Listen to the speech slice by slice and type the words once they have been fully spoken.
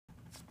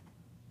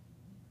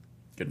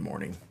Good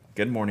morning.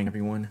 Good morning,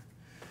 everyone.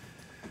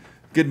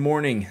 Good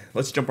morning.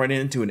 Let's jump right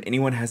into it.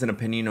 Anyone has an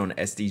opinion on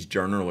SD's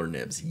journaler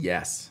nibs?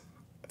 Yes.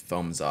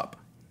 Thumbs up.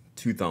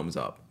 2 thumbs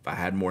up. If I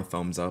had more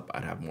thumbs up,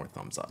 I'd have more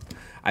thumbs up.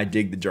 I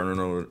dig the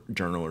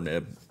journaler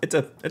nib. It's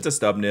a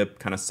stub nib,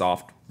 kind of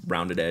soft,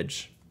 rounded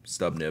edge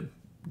stub nib.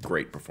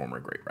 Great performer,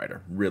 great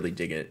writer. Really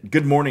dig it.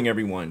 Good morning,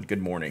 everyone. Good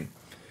morning.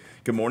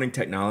 Good morning.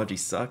 Technology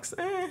sucks.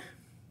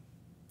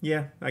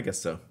 Yeah, I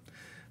guess so.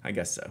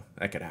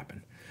 That could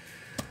happen.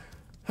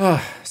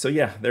 So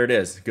yeah, there it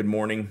is. Good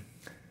morning.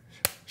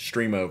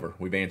 Stream over.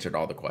 We've answered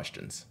all the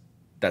questions.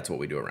 That's what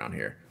we do around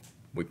here.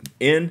 We're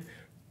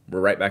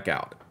right back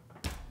out.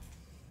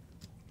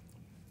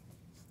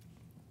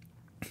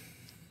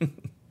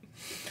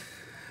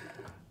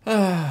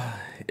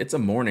 It's a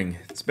morning.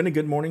 It's been a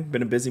good morning.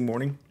 Been a busy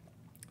morning.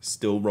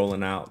 Still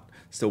rolling out.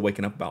 Still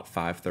waking up about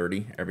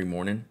 5:30 every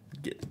morning.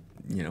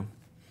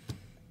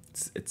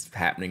 It's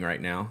happening right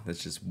now.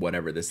 That's just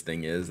whatever this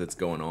thing is that's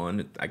going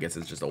on. I guess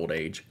it's just old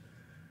age.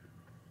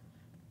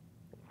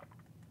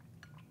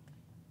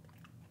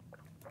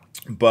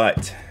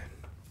 But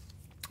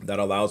that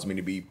allows me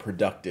to be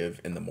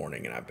productive in the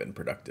morning, and I've been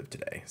productive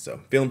today.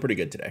 So feeling pretty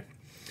good today.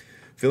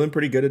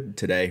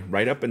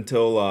 Right up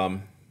until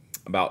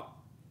about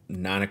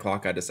 9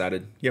 o'clock, I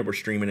decided, yeah, we're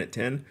streaming at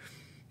 10,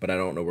 but I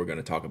don't know what we're going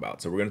to talk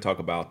about. So we're going to talk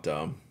about,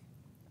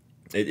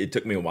 it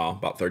took me a while,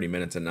 about 30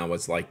 minutes, and I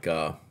was like,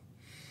 well,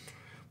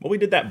 we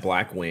did that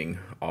black wing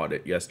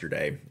audit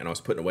yesterday, and I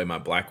was putting away my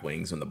black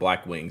wings, and the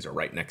black wings are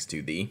right next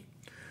to the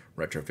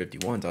Retro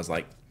 51s. I was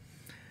like,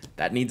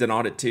 that needs an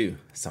audit too.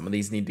 Some of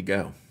these need to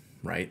go,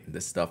 right?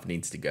 This stuff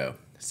needs to go.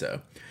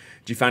 So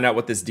did you find out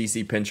what this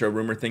DC Pincho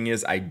rumor thing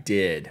is? I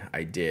did.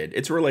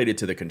 It's related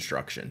to the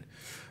construction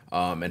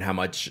and how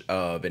much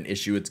of an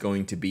issue it's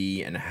going to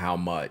be and how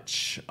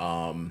much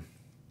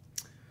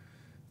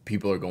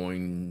people are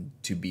going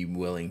to be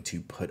willing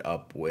to put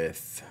up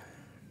with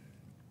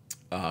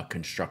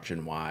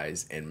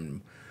construction-wise,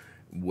 and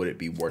would it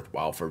be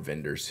worthwhile for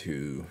vendors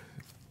who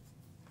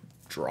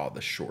draw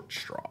the short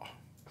straw?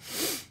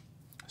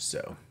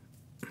 So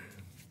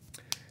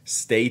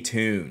stay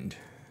tuned.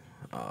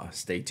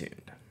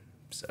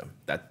 So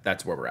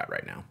that's where we're at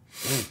right now.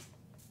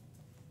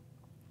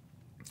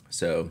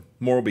 So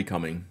more will be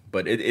coming,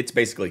 but it's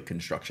basically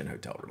construction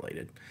hotel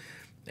related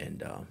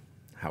and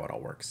how it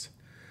all works.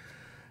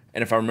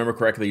 And if I remember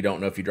correctly, you don't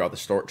know if you draw the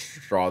short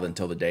straw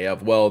until the day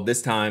of. Well,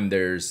 this time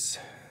there's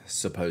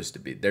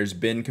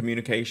been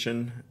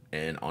communication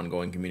and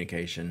ongoing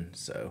communication.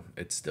 So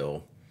it's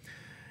still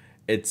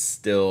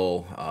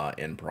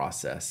in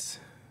process.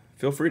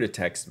 Feel free to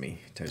text me,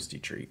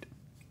 Toasty Treat.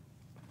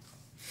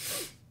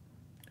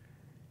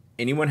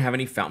 Anyone have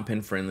any fountain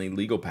pen friendly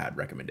legal pad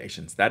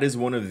recommendations? That is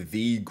one of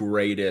the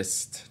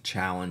greatest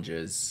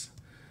challenges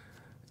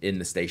in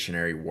the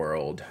stationery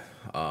world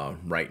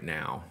right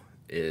now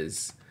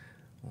is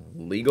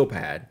legal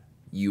pad,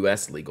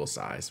 US legal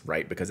size,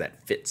 right? Because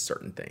that fits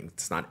certain things.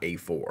 It's not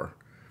A4.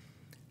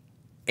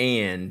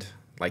 And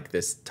like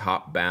this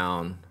top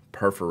bound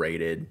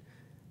perforated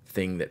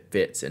thing that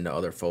fits into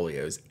other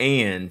folios,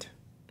 and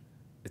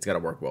it's got to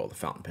work well with the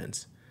fountain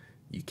pens.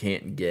 You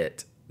can't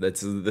get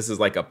this is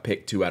like a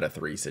pick 2 out of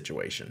 3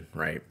 situation,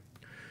 right?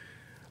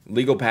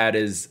 Legal pad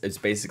is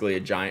basically a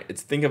giant,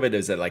 think of it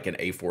as like an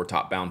A4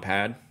 top bound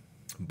pad,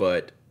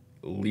 but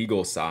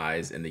legal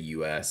size in the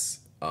US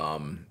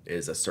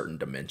is a certain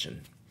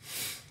dimension.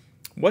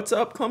 What's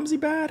up, Clumsy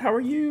Bad? How are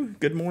you?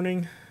 Good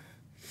morning.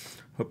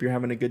 Hope you're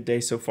having a good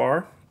day so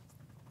far.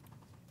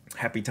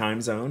 Happy time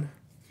zone.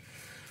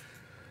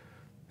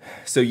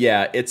 So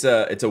yeah, it's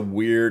a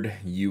weird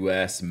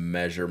US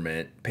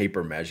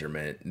paper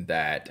measurement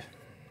that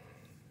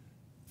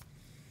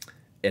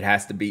it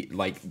has to be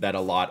like that. A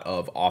lot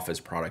of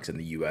office products in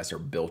the US are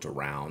built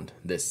around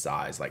this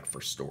size, like for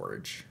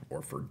storage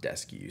or for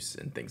desk use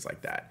and things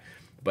like that.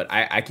 But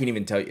I can't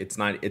even tell you,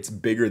 it's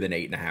bigger than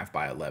 8.5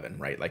 by 11,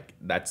 right? Like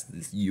that's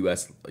this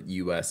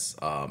US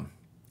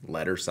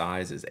letter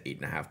size is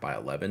 8.5 by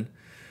 11,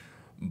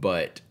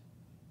 but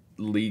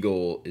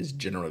legal is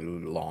generally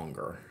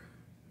longer.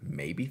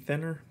 Maybe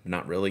thinner,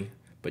 not really,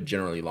 but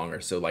generally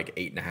longer. So like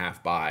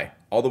 8.5 by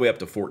all the way up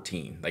to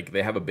 14. Like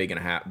they have a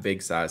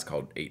big size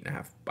called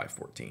 8.5 by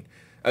 14.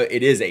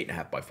 It is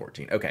 8.5 by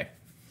 14. Okay.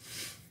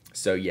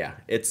 So yeah,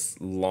 it's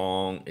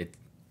long.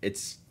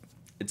 It's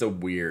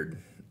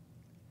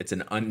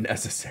an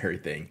unnecessary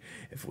thing.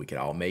 If we could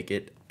all make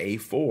it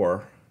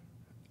A4,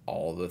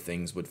 all the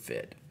things would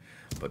fit.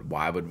 But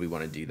why would we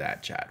want to do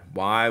that, chat?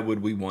 Why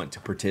would we want to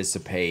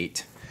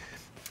participate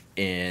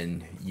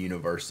in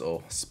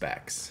universal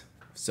specs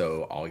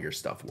so all your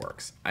stuff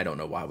works? I don't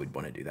know why we'd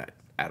want to do that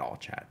at all,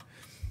 chat.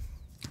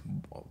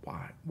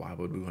 Why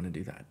would we want to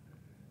do that?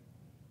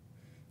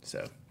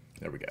 So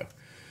there we go.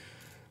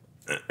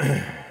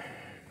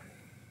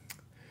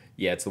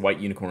 Yeah, it's the white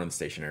unicorn in the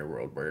stationery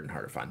world, weird and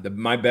hard to find.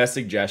 My best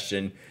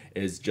suggestion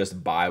is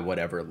just buy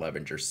whatever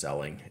Levenger's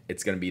selling.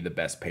 It's going to be the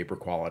best paper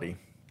quality,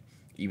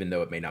 even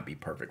though it may not be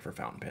perfect for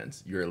fountain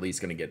pens. You're at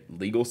least going to get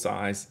legal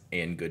size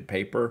and good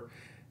paper,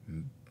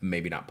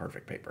 maybe not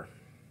perfect paper.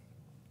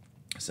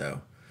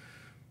 So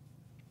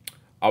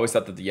I always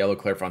thought that the yellow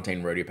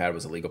Clairefontaine rodeo pad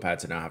was a legal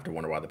pad, so now I have to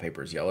wonder why the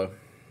paper is yellow.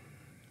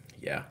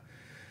 Yeah.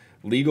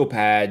 Legal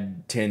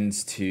pad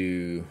tends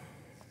to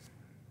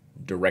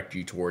direct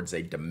you towards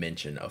a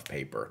dimension of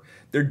paper.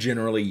 They're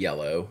generally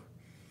yellow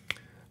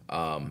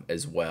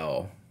as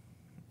well.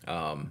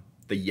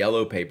 The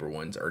yellow paper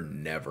ones are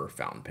never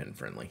fountain pen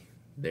friendly.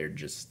 They're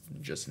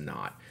just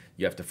not.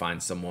 You have to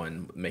find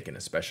someone making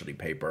a specialty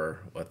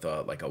paper with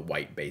like a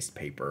white based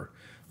paper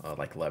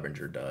like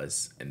Levenger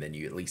does, and then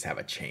you at least have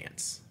a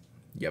chance.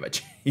 You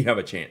have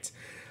a chance.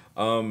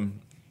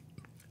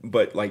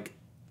 But like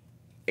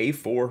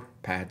A4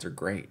 pads are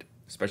great,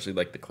 especially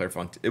like the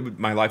Clairefontaine.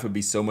 My life would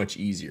be so much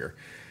easier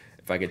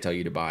if I could tell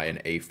you to buy an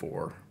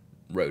A4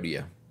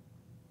 Rhodia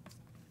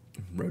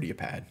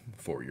pad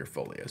for your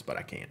folios, but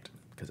I can't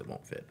because it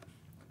won't fit.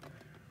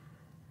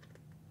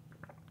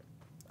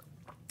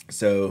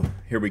 So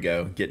here we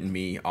go, getting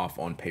me off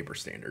on paper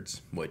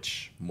standards,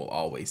 which will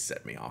always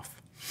set me off.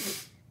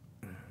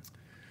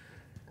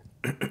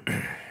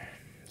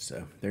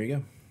 So there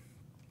you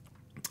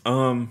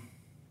go.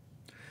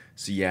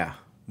 So yeah,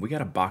 we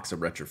got a box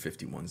of Retro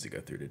 51s to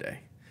go through today.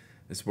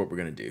 This is what we're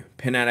gonna do.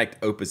 Pen Addict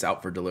Opus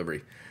out for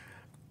delivery.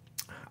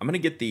 I'm gonna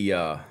get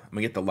the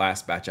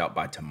last batch out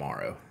by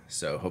tomorrow.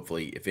 So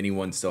hopefully, if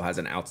anyone still has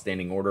an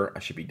outstanding order, I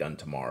should be done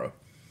tomorrow.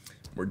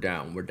 We're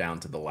down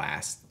to the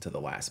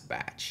last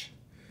batch.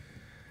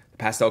 The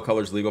pastel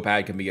colors legal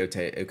pad can be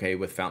okay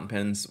with fountain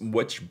pens.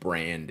 Which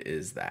brand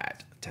is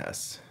that,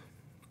 Tess?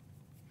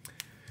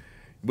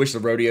 Wish the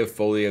rodeo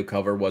folio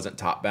cover wasn't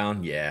top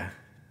bound. Yeah,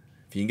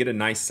 if you can get a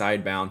nice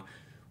side bound.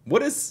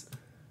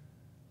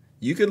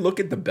 You could look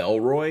at the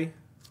Belroy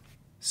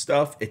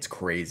stuff. It's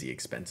crazy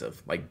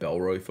expensive, like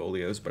Belroy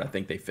folios, but I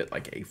think they fit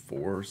like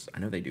A4s. I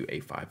know they do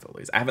A5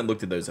 folios. I haven't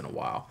looked at those in a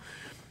while.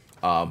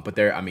 But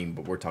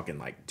we're talking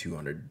like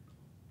 $200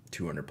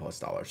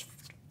 plus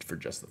for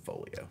just the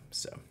folio.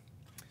 So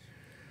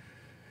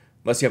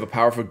unless you have a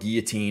powerful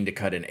guillotine to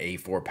cut an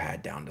A4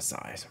 pad down to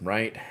size,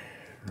 right?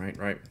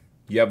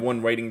 You have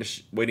one waiting to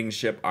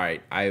ship. All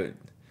right,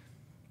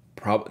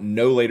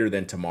 no later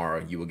than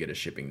tomorrow you will get a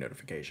shipping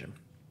notification,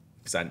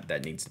 because I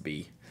need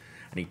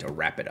to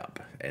wrap it up,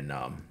 and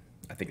I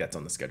think that's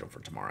on the schedule for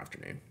tomorrow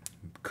afternoon.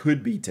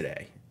 Could be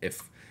today,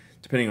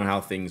 depending on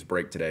how things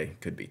break today.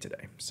 Could be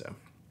today. So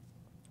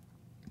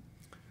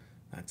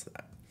that's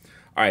that.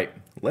 All right,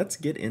 let's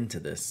get into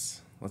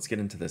this. Let's get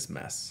into this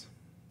mess.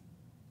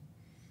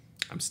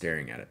 I'm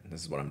staring at it.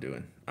 This is what I'm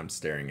doing. I'm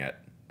staring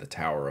at the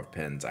tower of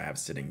pens I have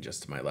sitting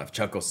just to my left.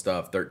 Chuckle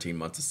Stuff, 13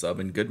 months of sub,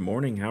 and good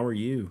morning. How are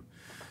you?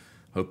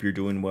 Hope you're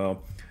doing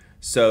well.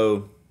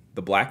 So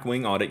the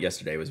Blackwing audit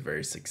yesterday was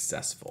very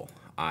successful.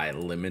 I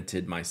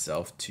limited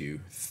myself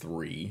to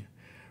 3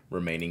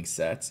 remaining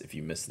sets. If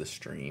you missed the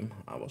stream,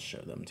 I will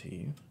show them to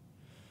you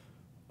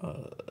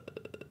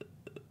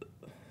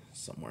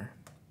somewhere.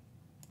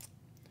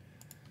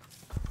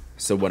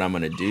 So what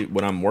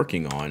I'm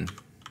working on,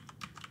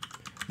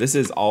 this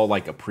is all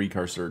like a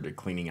precursor to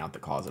cleaning out the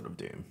Closet of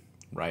Doom,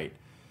 right?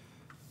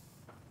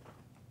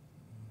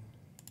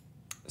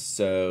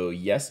 So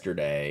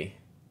yesterday,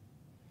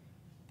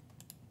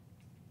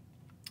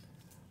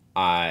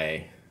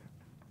 I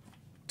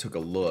took a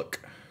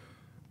look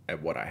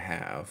at what I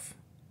have,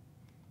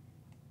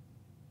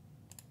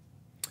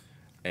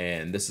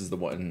 and this is the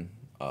one.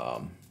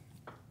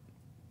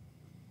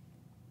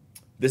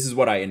 This is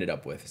what I ended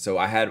up with. So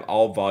I had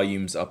all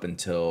volumes up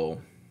until,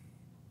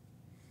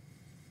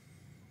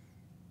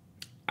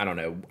 I don't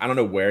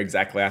know where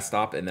exactly I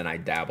stopped, and then I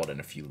dabbled in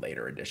a few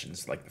later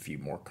editions, like a few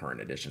more current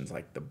editions,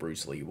 like the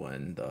Bruce Lee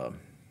one, the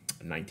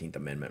 19th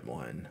Amendment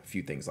one, a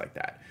few things like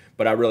that.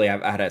 But I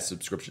had a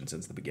subscription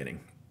since the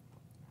beginning.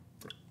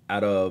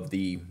 Out of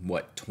the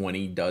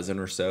 20 dozen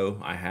or so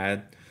I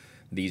had,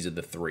 these are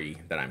the 3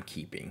 that I'm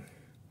keeping,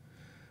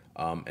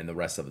 and the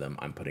rest of them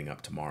I'm putting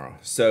up tomorrow.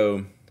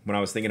 So when I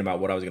was thinking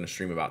about what I was going to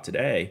stream about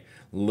today,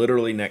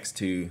 literally next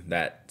to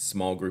that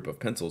small group of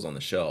pencils on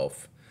the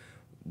shelf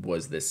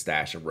was this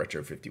stash of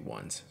Retro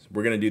 51s.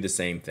 We're going to do the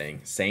same thing,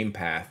 same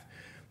path,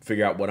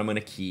 figure out what I'm going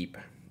to keep,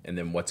 and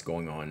then what's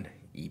going on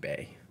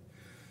eBay.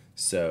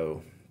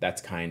 So that's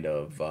kind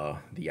of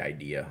the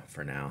idea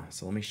for now.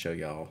 So let me show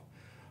y'all.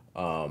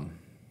 Let's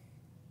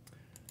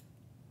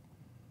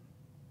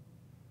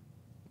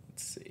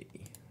see.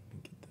 Let me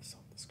get this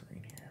on the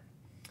screen here.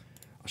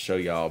 I'll show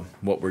y'all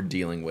what we're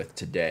dealing with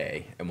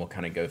today, and we'll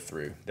kind of go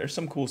through. There's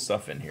some cool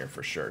stuff in here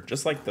for sure,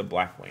 just like the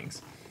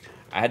Blackwings.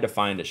 I had to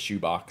find a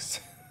shoebox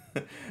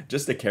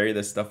just to carry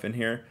this stuff in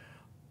here.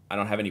 I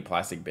don't have any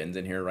plastic bins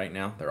in here right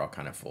now. They're all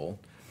kind of full.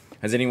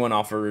 Has anyone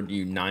offered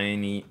you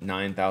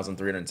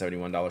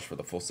 $99,371 for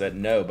the full set?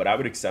 No, but I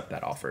would accept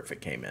that offer if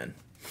it came in.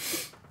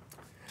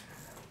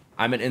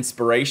 I'm an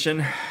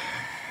inspiration.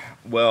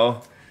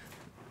 Well,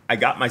 I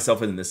got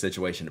myself in this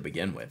situation to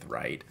begin with,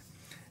 right?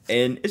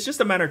 And it's just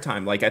a matter of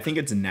time. Like, I think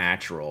it's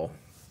natural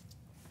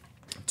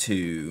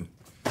to,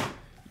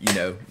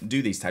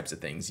 do these types of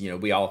things.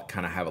 We all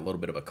kind of have a little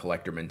bit of a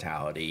collector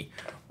mentality,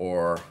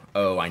 or,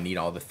 oh, I need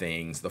all the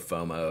things, the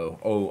FOMO.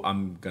 Oh,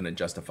 I'm going to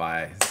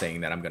justify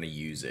saying that I'm going to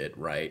use it,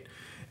 right?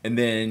 And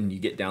then you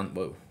get down,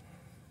 whoa,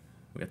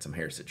 we got some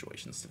hair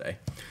situations today.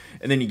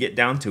 And then you get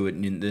down to it,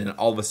 and then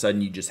all of a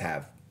sudden you just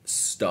have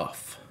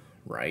stuff,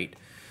 right?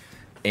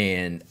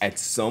 And at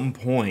some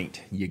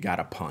point, you got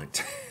to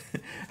punt.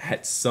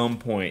 At some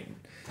point,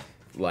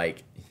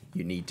 like,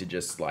 you need to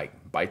just, like,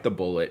 bite the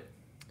bullet,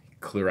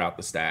 clear out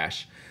the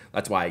stash.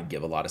 That's why I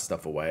give a lot of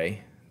stuff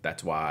away.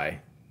 That's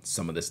why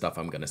some of this stuff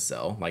I'm going to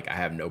sell. Like, I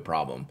have no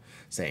problem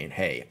saying,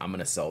 hey, I'm going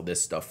to sell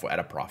this stuff at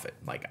a profit.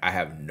 Like, I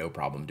have no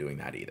problem doing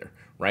that either,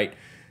 right?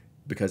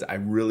 Because I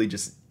really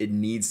just, it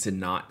needs to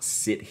not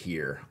sit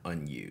here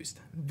unused.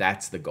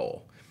 That's the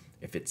goal.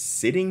 If it's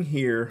sitting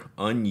here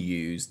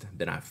unused,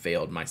 then I've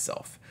failed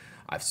myself.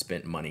 I've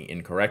spent money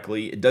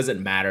incorrectly. It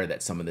doesn't matter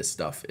that some of this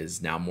stuff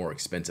is now more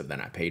expensive than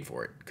I paid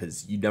for it,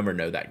 because you never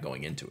know that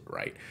going into it,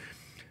 right?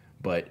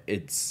 But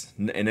it's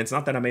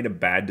not that I made a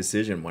bad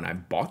decision when I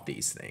bought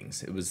these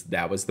things.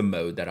 That was the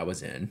mode that I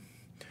was in.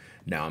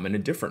 Now I'm in a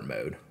different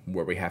mode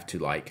where we have to,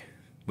 like,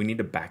 we need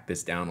to back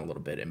this down a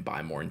little bit and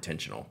buy more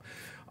intentional.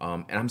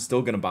 And I'm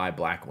still going to buy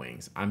Black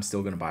Wings. I'm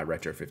still going to buy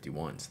Retro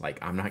 51s. Like,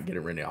 I'm not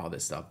getting rid of all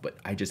this stuff, but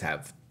I just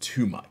have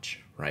too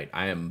much, right?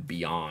 I am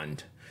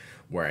beyond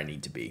where I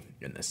need to be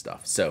in this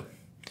stuff. So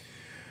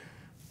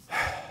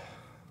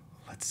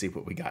let's see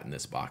what we got in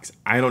this box.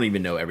 I don't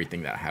even know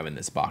everything that I have in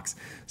this box.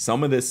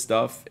 Some of this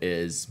stuff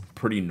is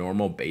pretty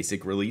normal,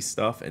 basic release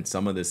stuff, and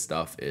some of this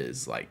stuff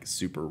is like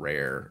super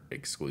rare,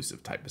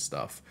 exclusive type of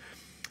stuff.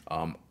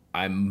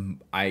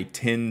 I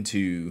tend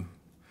to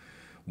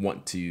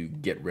want to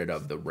get rid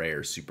of the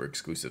rare, super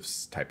exclusive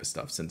type of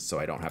stuff, so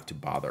I don't have to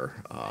bother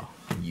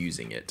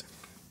using it.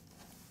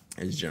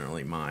 Is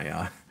generally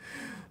my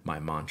my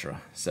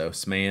mantra. So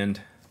Smand,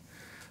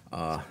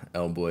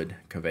 Elwood,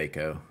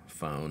 Kaweco,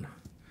 phone,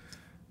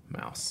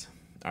 mouse.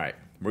 All right,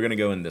 we're gonna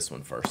go in this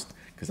one first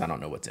because I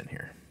don't know what's in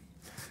here.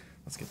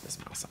 Let's get this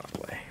mouse out of the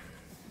way.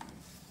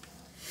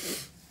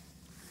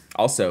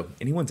 Also,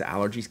 anyone's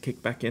allergies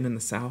kick back in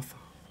the South?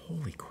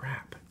 Holy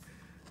crap.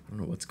 I don't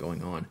know what's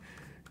going on.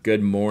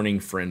 Good morning,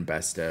 friend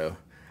Besto.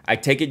 I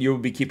take it you will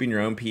be keeping your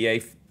own PA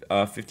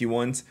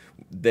 51s.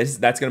 That's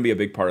going to be a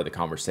big part of the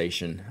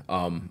conversation,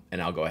 and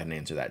I'll go ahead and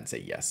answer that and say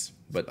yes.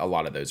 But a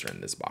lot of those are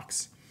in this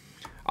box.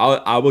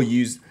 I will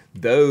use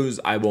those.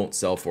 I won't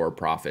sell for a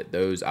profit.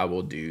 Those I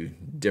will do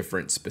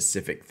different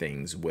specific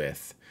things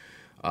with.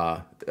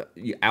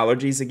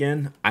 Allergies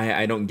again.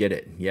 I don't get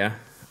it. Yeah,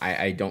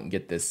 I don't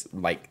get this,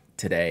 like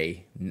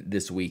today,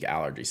 this week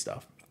allergy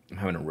stuff. I'm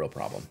having a real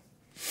problem.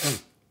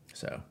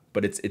 So,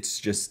 but it's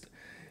just,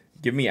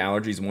 give me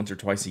allergies once or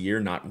twice a year,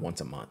 not once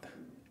a month.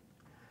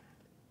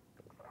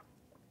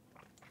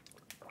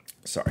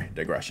 Sorry,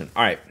 digression.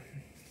 All right.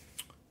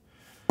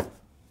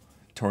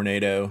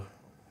 Tornado,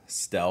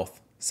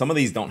 Stealth. Some of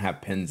these don't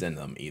have pins in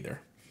them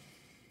either.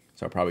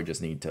 So I probably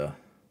just need to.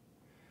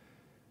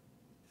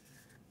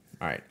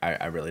 All right,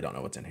 I really don't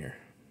know what's in here.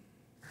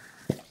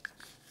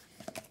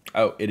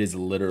 Oh, it is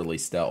literally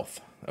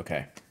Stealth.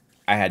 Okay.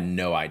 I had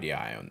no idea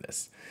I owned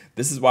this.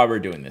 This is why we're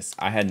doing this.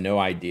 I had no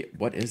idea.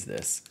 What is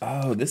this?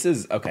 Oh, this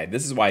is, okay,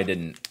 this is why I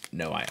didn't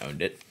know I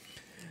owned it.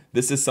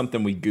 This is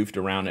something we goofed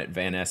around at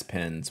Van Ness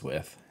Pens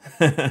with.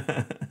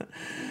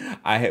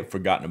 I had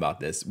forgotten about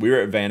this. We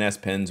were at Van Ness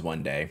Pens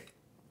one day,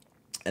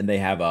 and they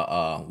have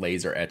a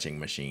laser etching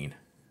machine.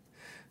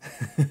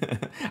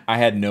 I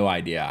had no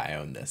idea I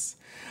owned this.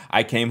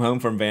 I came home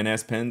from Van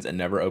Ness Pens and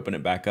never opened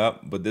it back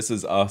up, but this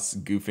is us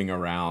goofing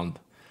around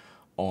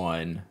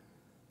on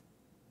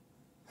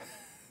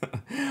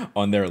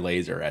on their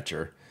laser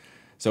etcher.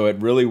 So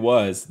it really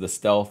was the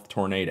Stealth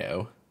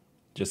Tornado,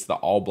 just the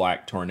all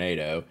black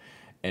Tornado,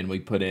 and we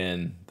put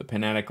in the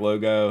Pen Addict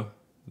logo,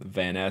 the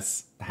Van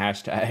Ness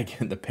hashtag,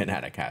 and the Pen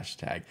Addict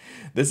hashtag.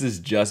 This is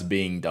just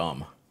being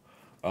dumb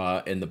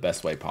in the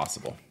best way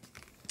possible.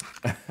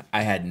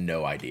 I had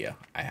no idea.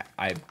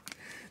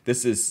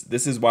 This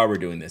is why we're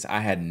doing this.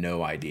 I had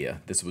no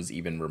idea this was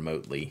even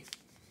remotely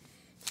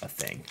a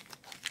thing.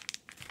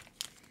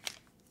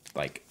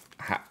 Like,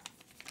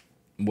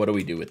 what do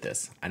we do with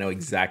this? I know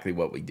exactly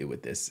what we do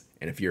with this.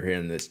 And if you're here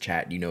in this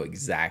chat, you know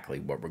exactly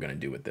what we're going to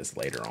do with this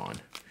later on.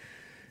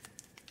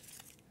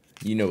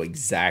 You know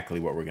exactly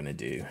what we're going to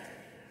do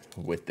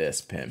with this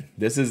pen.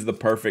 This is the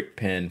perfect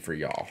pen for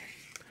y'all.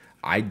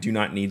 I do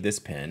not need this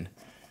pen.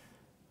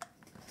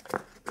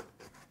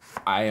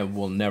 I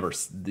will never,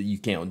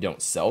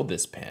 don't sell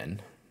this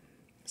pen.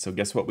 So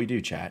guess what we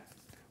do, chat?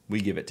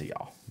 We give it to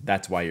y'all.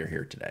 That's why you're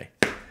here today.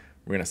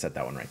 We're going to set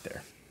that one right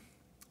there.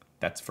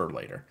 That's for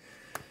later.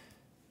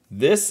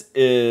 This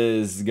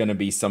is going to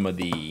be some of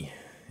the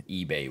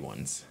eBay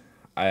ones.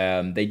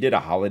 They did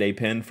a holiday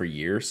pen for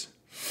years.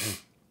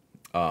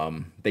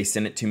 They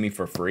sent it to me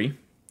for free.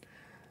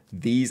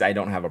 These I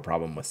don't have a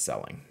problem with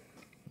selling.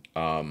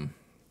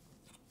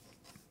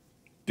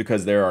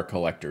 Because there are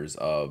collectors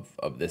of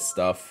this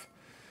stuff,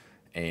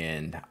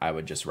 and I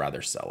would just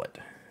rather sell it.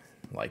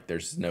 Like,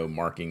 there's no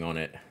marking on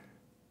it.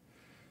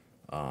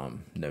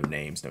 No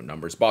names, no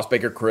numbers. Boss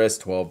Baker Chris,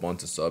 12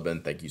 months of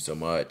subbing. Thank you so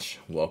much.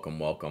 Welcome,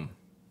 welcome.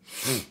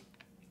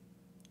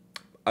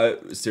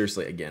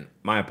 Seriously, again,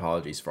 my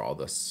apologies for all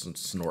the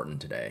snorting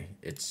today.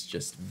 It's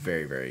just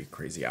very, very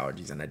crazy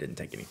allergies, and I didn't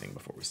take anything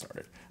before we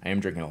started. I am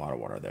drinking a lot of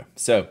water, though.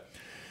 So,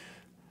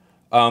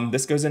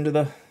 this goes into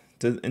the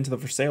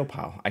for sale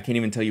pile. I can't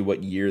even tell you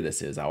what year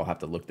this is. I will have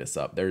to look this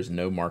up. There's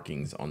no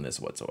markings on this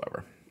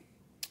whatsoever.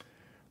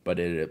 But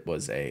it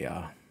was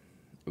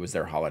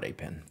their holiday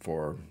pin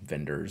for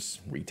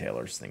vendors,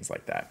 retailers, things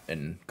like that,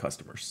 and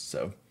customers.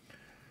 So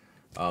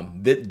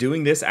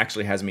doing this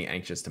actually has me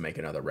anxious to make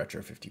another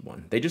Retro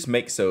 51. They just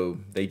make so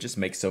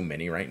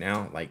many right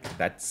now. Like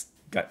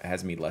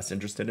has me less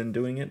interested in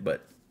doing it.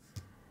 But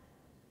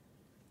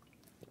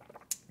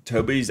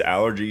Toby's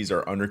allergies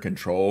are under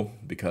control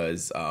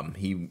because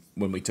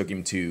when we took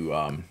him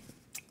to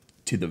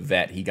the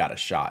vet, he got a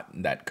shot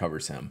that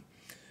covers him.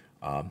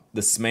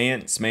 The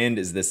Smand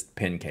is this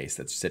pen case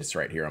that sits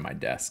right here on my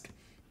desk.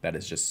 That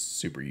is just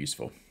super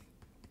useful.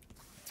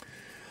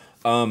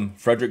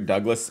 Frederick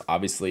Douglass,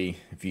 obviously,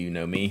 if you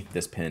know me,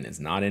 this pen is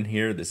not in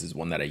here. This is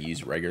one that I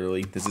use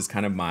regularly. This is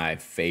kind of my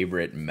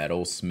favorite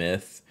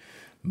metalsmith,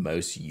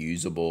 most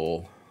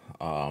usable,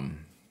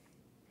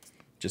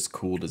 just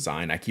cool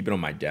design. I keep it on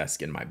my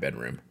desk in my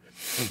bedroom.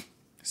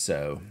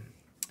 So,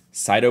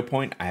 Cyto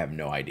Point, I have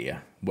no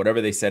idea.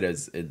 Whatever they said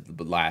is it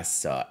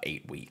lasts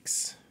 8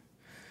 weeks.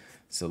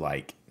 So,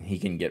 like, he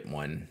can get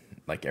one,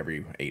 like,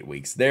 every 8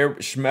 weeks. There,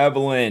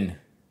 Schmevlin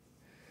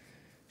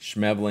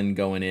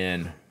going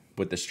in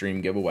with the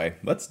stream giveaway.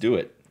 Let's do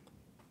it.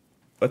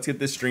 Let's get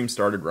this stream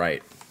started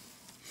right.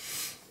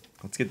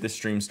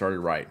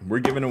 We're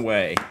giving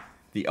away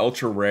the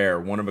ultra rare,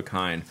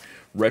 one-of-a-kind,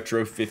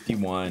 Retro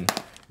 51.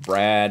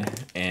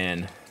 Brad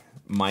and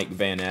Mike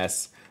Van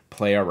Ness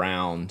play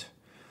around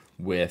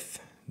with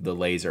the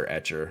laser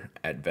etcher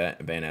at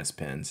Van Ness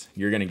Pens.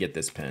 You're going to get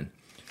this pen.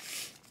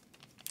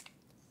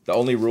 The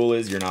only rule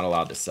is you're not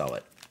allowed to sell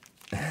it.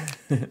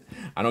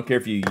 I don't care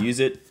if you use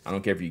it. I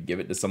don't care if you give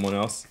it to someone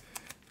else.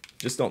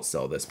 Just don't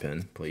sell this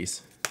pen,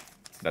 please.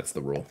 That's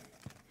the rule.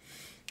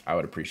 I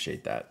would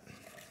appreciate that.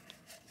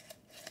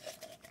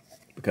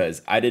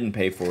 Because I didn't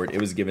pay for it. It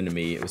was given to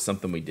me. It was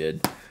something we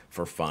did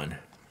for fun.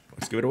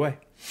 Let's give it away.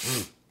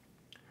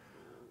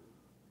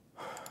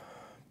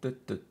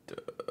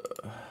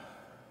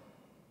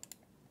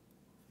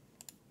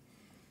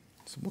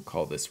 So we'll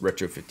call this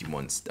Retro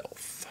 51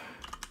 Stealth.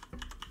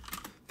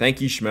 Thank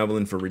you,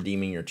 Schmevlin, for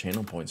redeeming your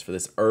channel points for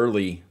this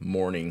early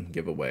morning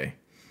giveaway.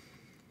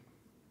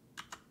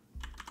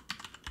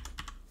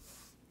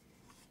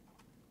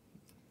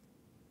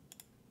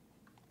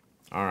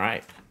 All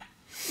right.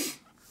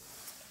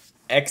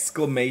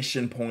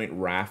 Exclamation point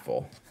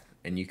raffle.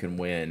 And you can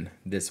win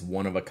this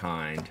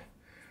one-of-a-kind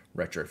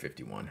Retro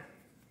 51.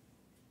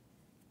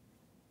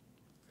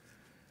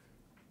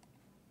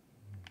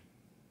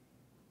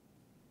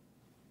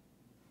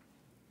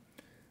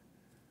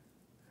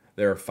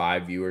 There are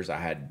 5 viewers. I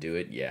had to do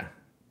it. Yeah.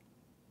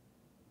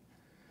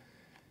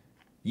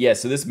 Yeah,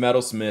 so this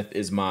metalsmith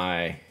is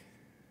my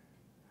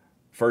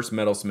first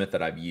metalsmith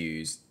that I've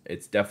used.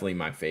 It's definitely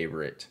my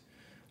favorite.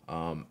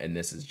 And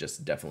this is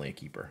just definitely a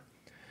keeper.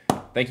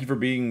 Thank you for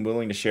being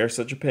willing to share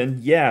such a pen.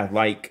 Yeah,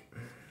 like,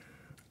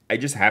 I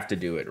just have to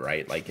do it,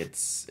 right? Like,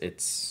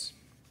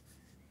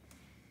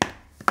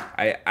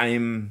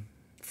 I'm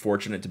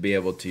fortunate to be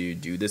able to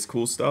do this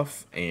cool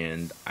stuff,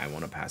 and I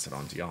want to pass it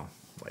on to y'all.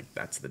 Like,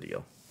 that's the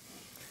deal.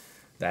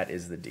 That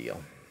is the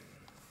deal.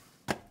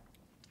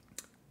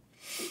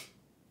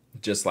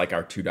 Just like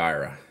our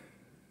Tudaira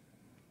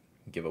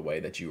giveaway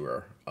that you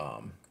were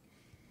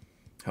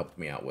helped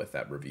me out with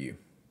that review.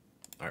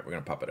 All right, we're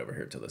going to pop it over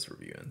here till this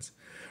review ends.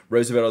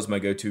 Roosevelt is my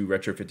go-to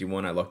Retro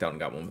 51. I lucked out and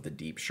got one with a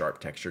deep, sharp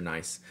texture.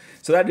 Nice.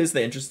 So that is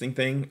the interesting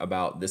thing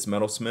about this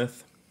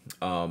metalsmith.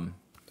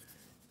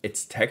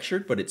 It's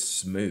textured, but it's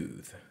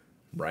smooth,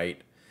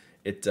 right?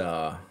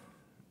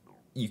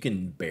 You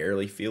can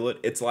barely feel it.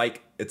 It's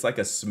like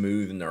a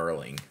smooth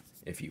knurling,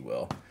 if you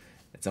will.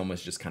 It's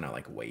almost just kind of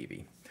like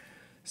wavy.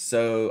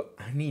 So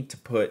I need to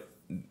put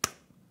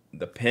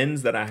the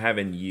pens that I have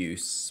in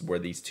use where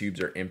these tubes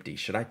are empty.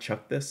 Should I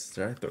chuck this?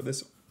 Should I throw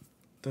this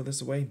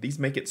away? These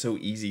make it so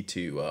easy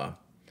to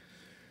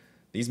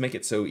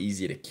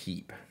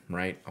keep,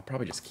 right? I'll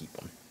probably just keep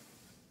them.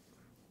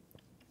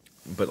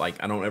 But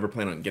like, I don't ever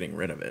plan on getting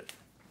rid of it.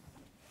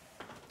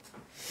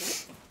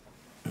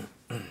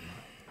 All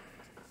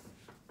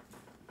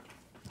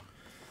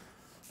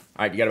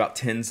right, you got about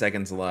 10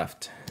 seconds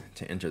left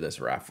to enter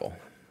this raffle.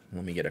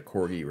 Let me get a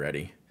corgi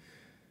ready.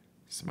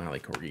 Smiley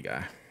corgi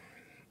guy.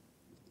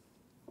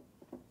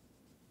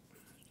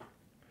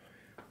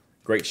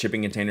 Great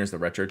shipping containers, the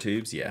retro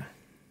tubes, yeah.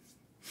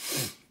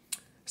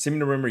 Seeming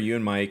to remember you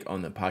and Mike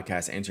on the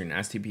podcast answering an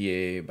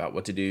STPA about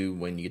what to do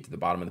when you get to the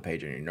bottom of the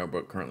page in your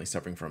notebook currently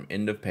suffering from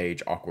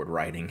end-of-page awkward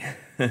writing.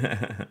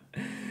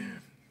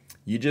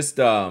 You just,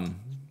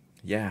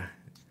 yeah.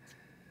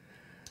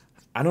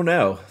 I don't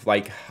know.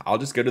 Like, I'll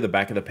just go to the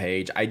back of the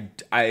page. I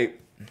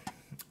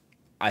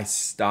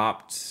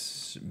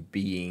stopped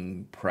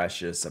being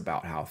precious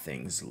about how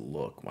things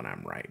look when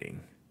I'm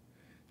writing,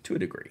 to a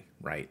degree,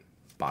 right?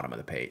 Bottom of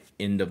the page,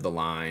 end of the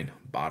line,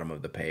 bottom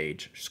of the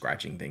page,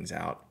 scratching things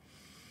out.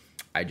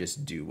 I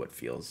just do what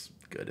feels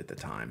good at the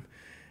time.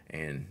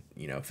 And,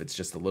 you know, if it's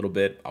just a little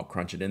bit, I'll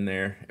crunch it in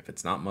there. If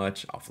it's not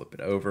much, I'll flip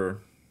it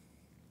over.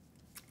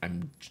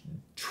 I'm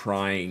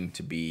trying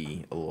to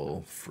be a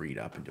little freed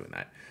up in doing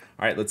that.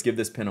 All right, let's give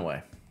this pen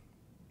away.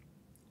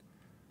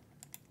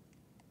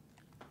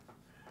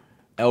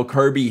 L.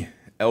 Kirby,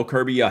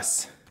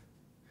 us.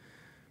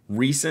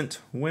 Recent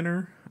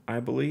winner, I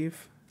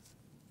believe.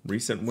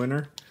 Recent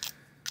winner.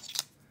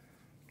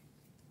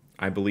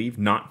 I believe,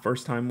 not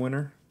first time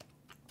winner.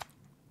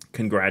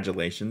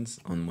 Congratulations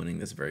on winning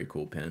this very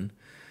cool pen.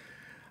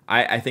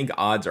 I think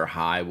odds are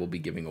high we'll be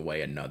giving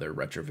away another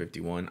Retro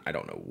 51. I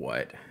don't know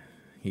what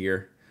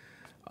here,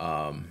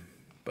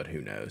 but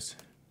who knows.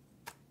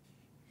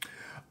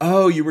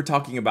 Oh, you were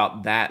talking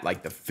about that,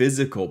 like the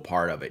physical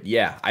part of it.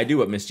 Yeah, I do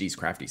what Miss G's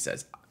Crafty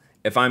says.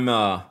 If I'm,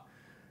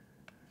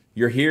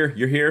 you're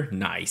here,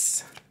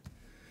 nice.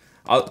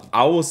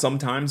 I will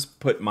sometimes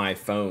put my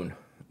phone,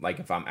 like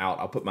if I'm out,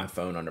 I'll put my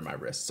phone under my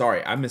wrist.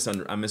 Sorry, I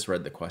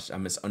misread the question. I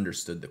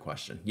misunderstood the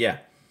question. Yeah.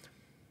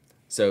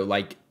 So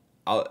like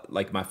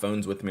my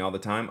phone's with me all the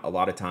time. A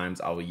lot of times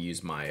I will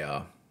use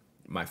my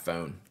my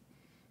phone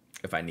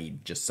if I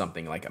need just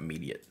something like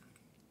immediate.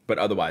 But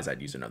otherwise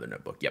I'd use another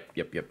notebook.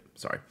 Yep.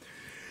 Sorry.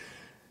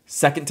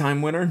 Second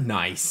time winner.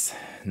 Nice.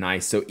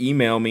 So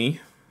email me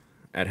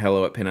at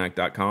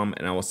hello@penaddict.com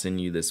and I will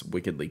send you this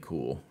wickedly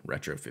cool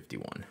Retro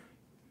 51.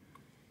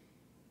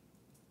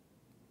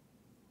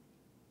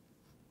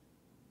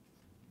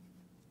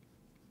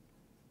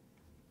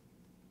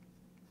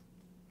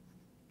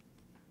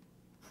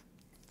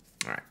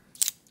 All right.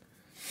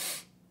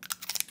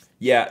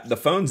 Yeah, the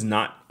phone's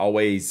not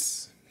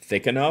always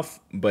thick enough,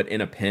 but in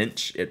a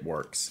pinch, it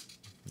works.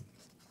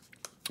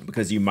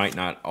 Because you might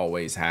not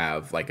always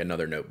have like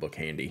another notebook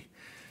handy,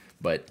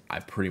 but I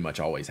pretty much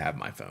always have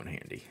my phone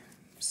handy.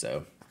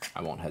 So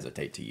I won't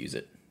hesitate to use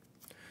it.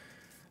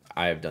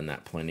 I have done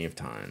that plenty of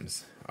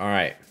times. All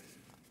right.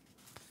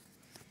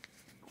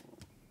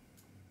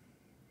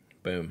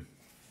 Boom.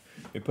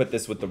 We put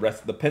this with the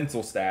rest of the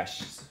pencil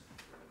stash.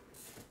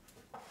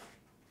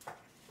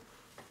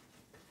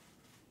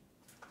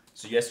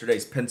 So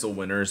yesterday's pencil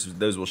winners,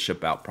 those will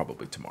ship out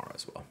probably tomorrow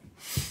as well.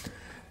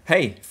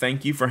 Hey,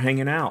 thank you for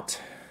hanging out.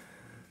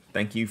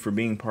 Thank you for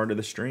being part of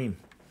the stream.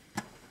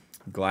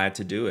 Glad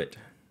to do it.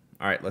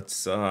 All right,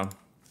 let's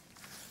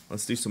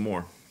do some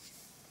more.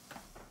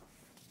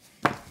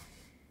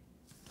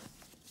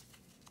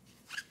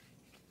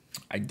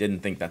 I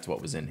didn't think that's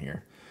what was in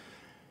here.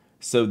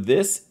 So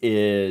this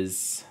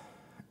is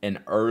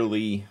an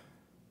early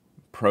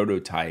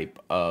prototype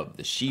of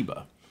the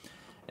Shiba.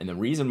 And the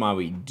reason why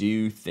we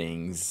do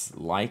things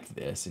like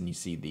this, and you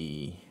see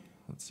the,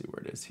 let's see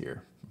where it is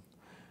here,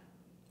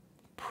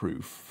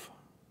 proof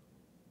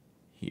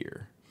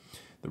here.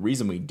 The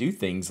reason we do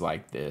things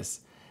like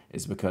this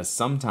is because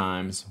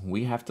sometimes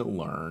we have to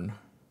learn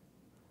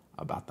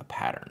about the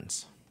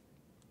patterns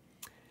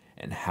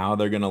and how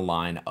they're going to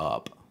line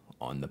up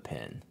on the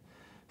pen.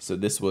 So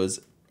this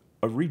was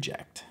a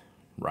reject,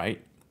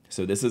 right?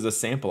 So this is a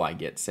sample I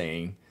get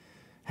saying,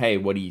 hey,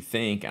 what do you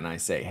think? And I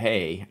say,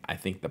 hey, I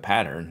think the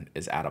pattern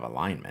is out of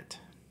alignment.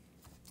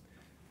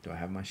 Do I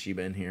have my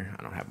Shiba in here?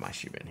 I don't have my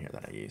Shiba in here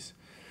that I use.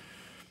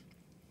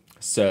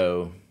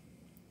 So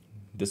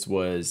this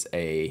was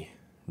a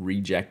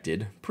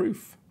rejected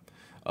proof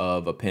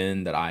of a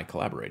pen that I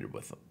collaborated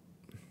with.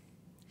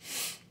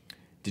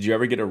 Did you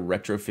ever get a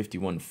Retro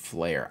 51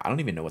 Flare? I don't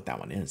even know what that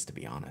one is, to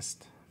be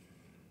honest.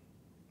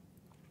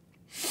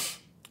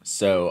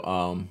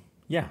 So,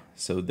 yeah,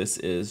 so this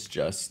is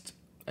just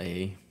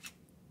a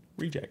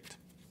reject.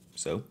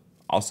 So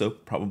also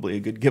probably a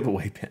good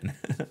giveaway pen.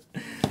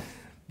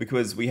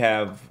 Because we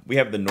have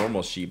the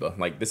normal Shiba.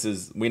 Like this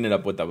is, we ended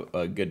up with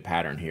a good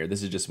pattern here.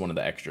 This is just one of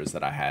the extras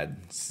that I had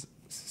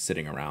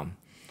sitting around.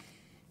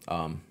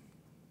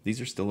 These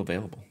are still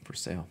available for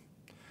sale.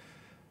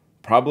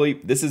 Probably,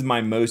 this is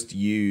my most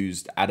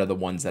used out of the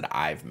ones that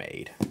I've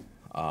made.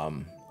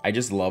 I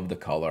just love the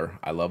color.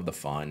 I love the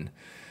fun.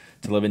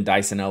 To live in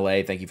Dyson,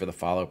 LA, thank you for the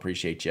follow.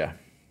 Appreciate you.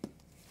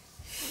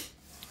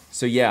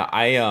 So yeah,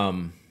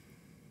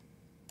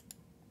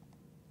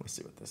 let's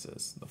see what this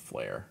is. The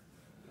Flare.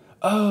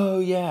 Oh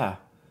yeah,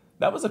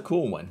 that was a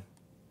cool one.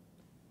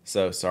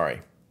 So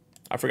sorry,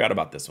 I forgot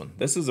about this one.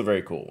 This is a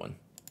very cool one.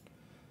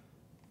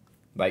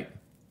 Like,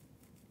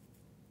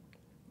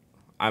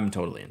 I'm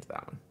totally into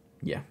that one.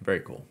 Yeah, very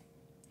cool.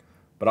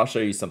 But I'll show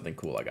you something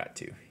cool I got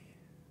too.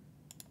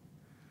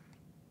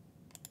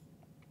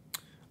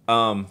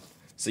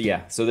 So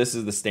yeah, so this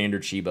is the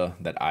standard Shiba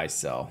that I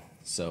sell.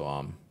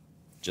 So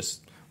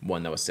just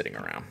one that was sitting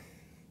around.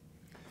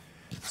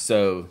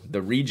 So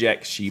the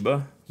reject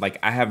Shiba, like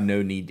I have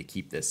no need to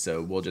keep this,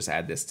 so we'll just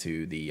add this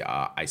to the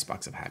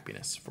Icebox of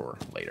Happiness for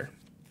later.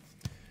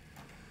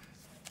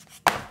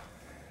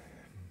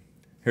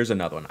 Here's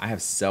another one. I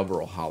have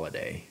several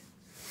holiday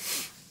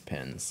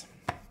pens.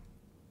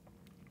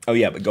 Oh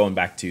yeah, but going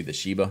back to the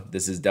Shiba,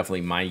 this is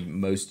definitely my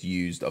most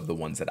used of the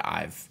ones that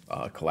I've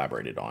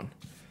collaborated on,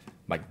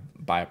 like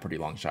by a pretty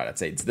long shot. I'd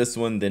say it's this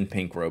one, then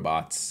Pink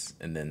Robots,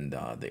 and then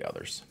the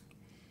others.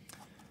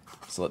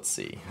 So let's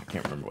see. I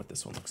can't remember what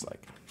this one looks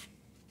like.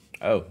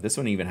 Oh, this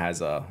one even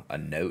has a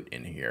note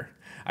in here.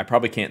 I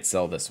probably can't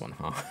sell this one,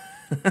 huh?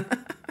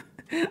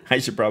 I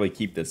should probably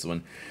keep this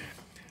one.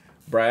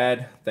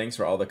 Brad, thanks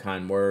for all the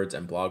kind words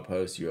and blog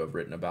posts you have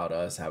written about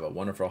us. Have a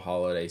wonderful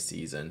holiday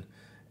season,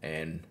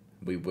 and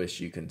we wish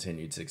you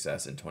continued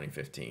success in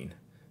 2015.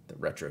 The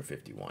Retro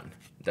 51.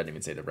 It doesn't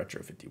even say the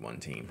Retro 51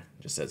 team.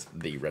 It just says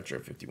the Retro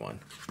 51.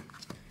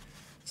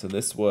 So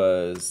this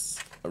was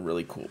a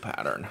really cool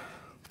pattern.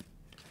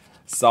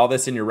 Saw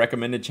this in your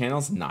recommended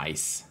channels?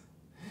 Nice.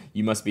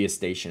 You must be a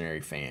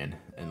stationary fan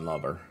and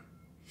lover.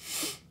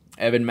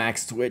 Evan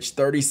Max Twitch,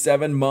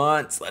 37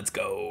 months. Let's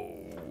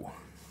go.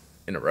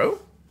 In a row?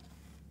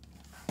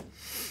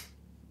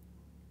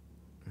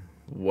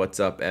 What's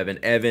up, Evan?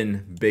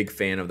 Evan, big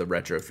fan of the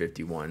Retro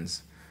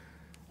 51s.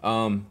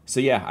 So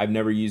yeah, I've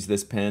never used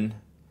this pen.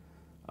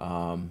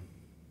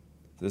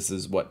 This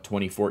is what,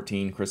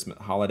 2014 Christmas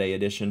Holiday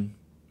Edition.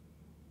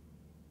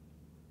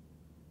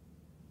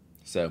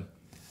 So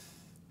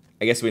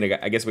I guess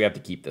we have to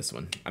keep this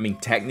one. I mean,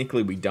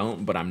 technically we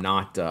don't, but I'm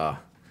not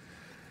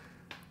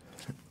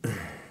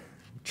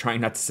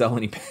trying not to sell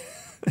any.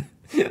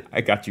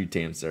 I got you,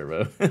 Tam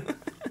Servo.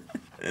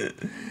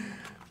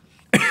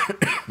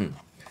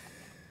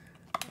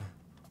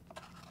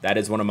 That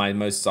is one of my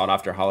most sought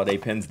after holiday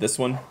pens. This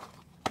one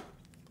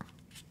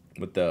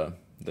with the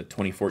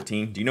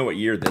 2014. Do you know what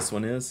year this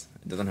one is?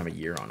 It doesn't have a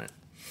year on it.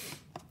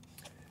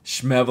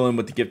 Schmevelin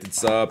with the gifted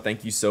sub.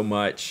 Thank you so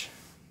much.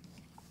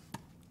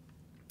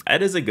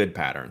 That is a good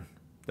pattern.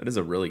 That is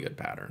a really good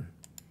pattern.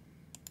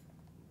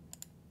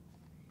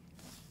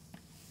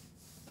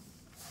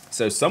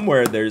 So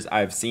somewhere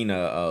I've seen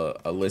a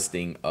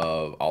listing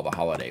of all the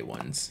holiday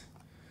ones.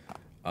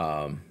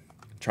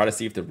 Try to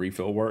see if the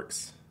refill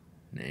works.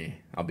 Nah,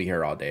 I'll be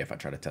here all day if I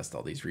try to test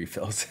all these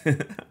refills.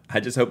 I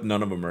just hope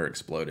none of them are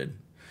exploded.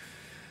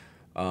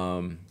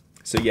 So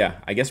yeah,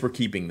 I guess we're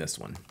keeping this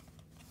one.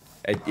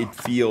 It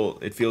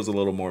feels a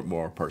little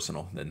more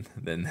personal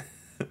than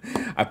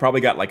I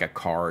probably got like a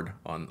card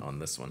on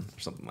this one or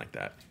something like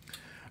that.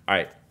 All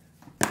right,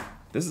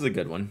 this is a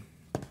good one.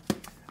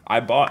 I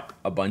bought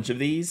a bunch of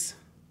these,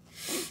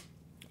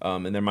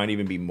 and there might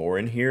even be more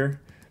in here.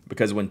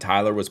 Because when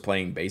Tyler was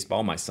playing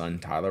baseball, my son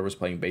Tyler was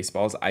playing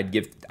baseballs, I'd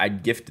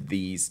gift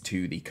these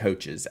to the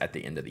coaches at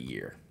the end of the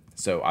year.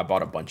 So I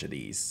bought a bunch of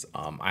these.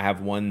 I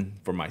have one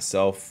for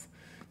myself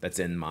that's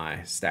in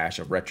my stash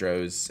of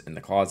retros in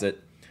the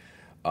closet.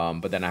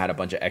 But then I had a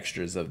bunch of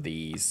extras of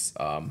these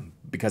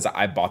because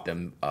I bought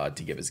them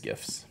to give as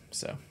gifts.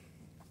 So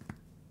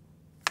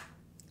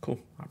cool.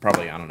 I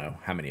don't know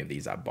how many of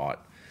these I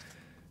bought,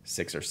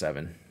 6 or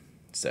 7.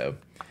 So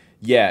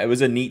yeah, it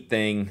was a neat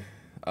thing.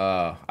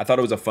 I thought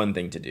it was a fun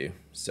thing to do.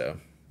 So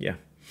yeah.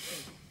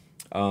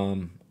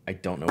 I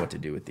don't know what to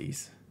do with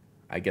these.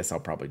 I guess I'll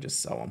probably just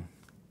sell them.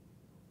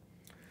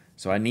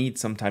 So I need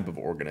some type of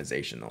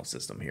organizational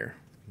system here.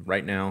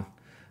 Right now,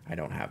 I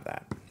don't have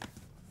that.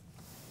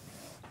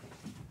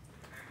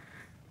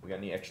 We got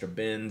any extra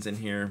bins in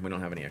here? We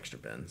don't have any extra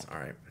bins. All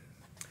right.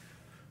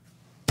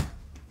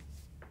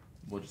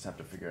 We'll just have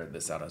to figure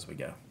this out as we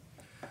go.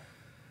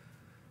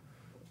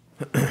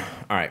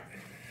 All right.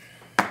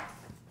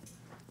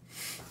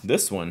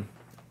 This one,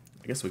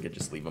 I guess we could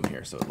just leave them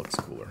here so it looks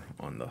cooler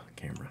on the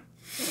camera.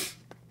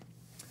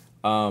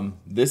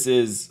 This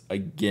is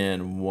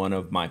again one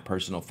of my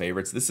personal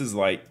favorites. This is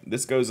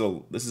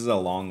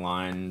along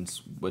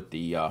lines with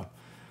the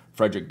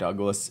Frederick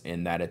Douglass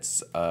in that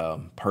it's a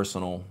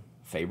personal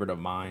favorite of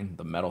mine,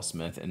 the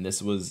Metalsmith, and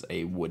this was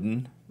a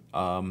wooden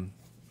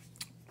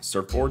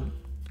surfboard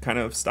kind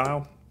of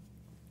style.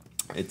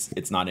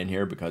 It's not in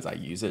here because I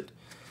use it.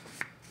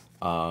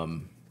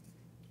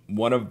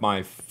 One of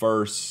my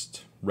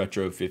first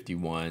Retro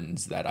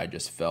 51s that I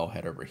just fell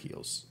head over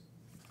heels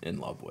in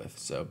love with.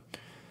 So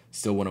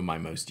still one of my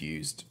most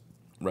used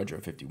Retro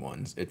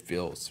 51s. It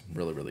feels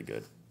really, really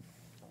good.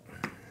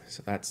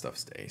 So that stuff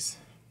stays.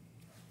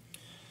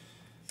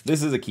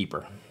 This is a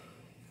keeper.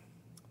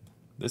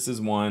 This is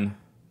one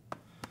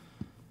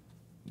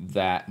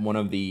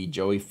of the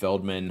Joey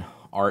Feldman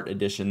art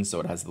editions. So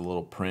it has the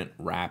little print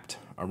wrapped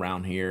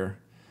around here.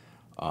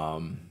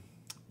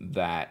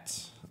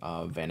 That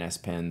Van Ness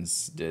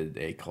Pens did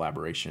a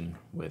collaboration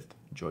with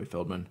Joey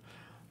Feldman.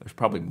 There's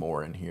probably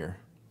more in here.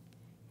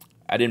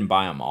 I didn't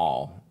buy them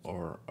all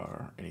or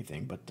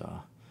anything, but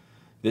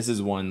this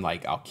is one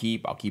like I'll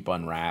keep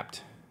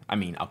unwrapped. I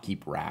mean, I'll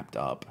keep wrapped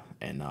up.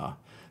 And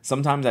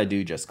sometimes I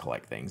do just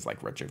collect things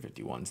like Retro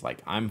 51s.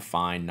 Like I'm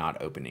fine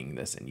not opening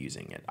this and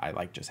using it. I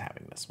like just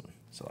having this one.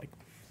 So like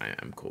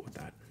I'm cool with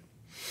that.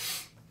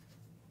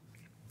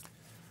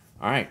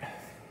 All right.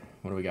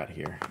 What do we got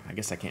here? I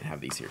guess I can't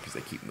have these here because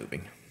they keep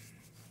moving.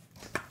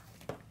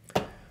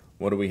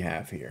 What do we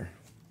have here?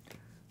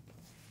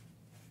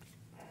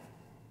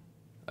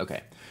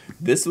 Okay.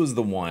 This was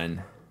the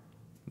one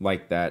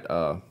like that,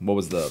 what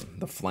was the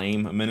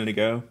flame a minute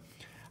ago?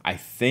 I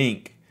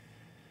think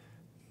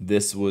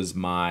this was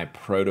my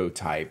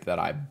prototype that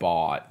I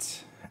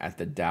bought at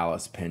the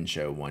Dallas Pen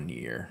Show one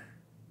year.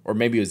 Or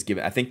maybe it was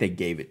given, I think they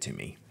gave it to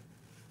me.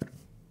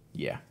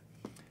 Yeah.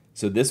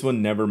 So this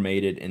one never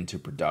made it into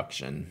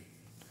production.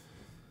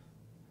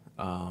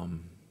 I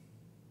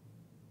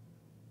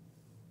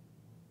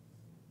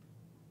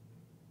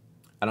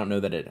don't know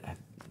that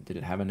did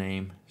it have a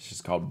name? It's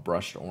just called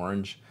Brushed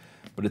Orange.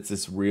 But it's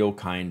this real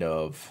kind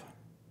of,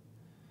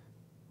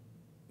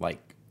 like,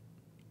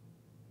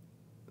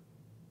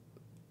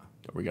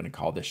 are we going to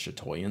call this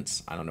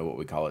chatoyance? I don't know what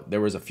we call it.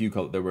 There was a few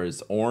colors. There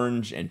was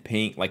orange and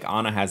pink. Like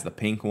Anna has the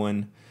pink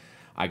one.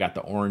 I got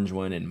the orange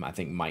one, and I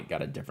think Mike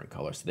got a different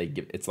color. So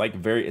it's like a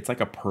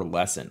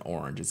pearlescent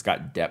orange. It's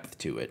got depth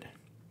to it.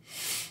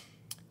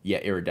 Yeah,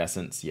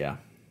 iridescence, yeah.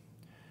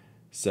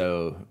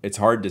 So it's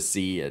hard to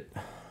see it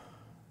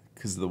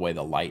because of the way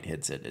the light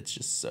hits it. It's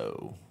just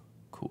so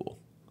cool.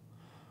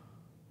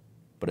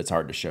 But it's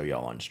hard to show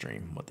y'all on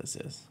stream what this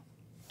is.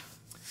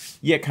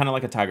 Yeah, kind of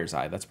like a tiger's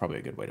eye. That's probably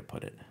a good way to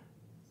put it.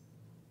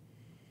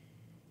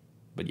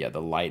 But yeah,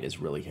 the light is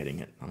really hitting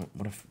it.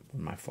 Would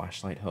my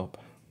flashlight help?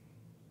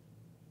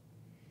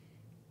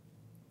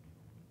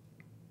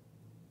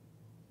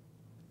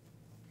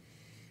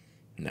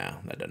 No,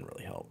 that doesn't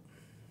really help.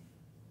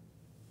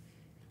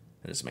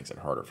 It just makes it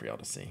harder for y'all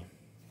to see.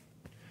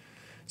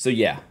 So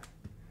yeah,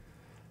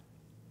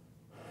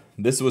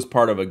 this was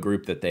part of a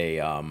group that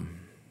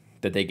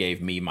they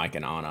gave me, Mike,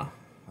 and Anna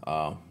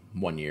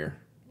one year,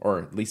 or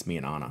at least me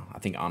and Anna. I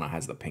think Anna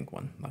has the pink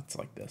one. That's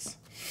like this.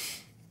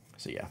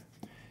 So yeah,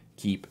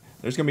 keep.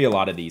 There's gonna be a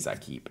lot of these I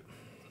keep.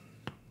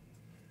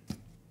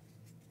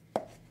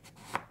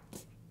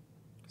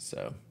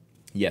 So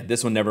yeah,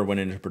 this one never went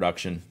into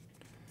production.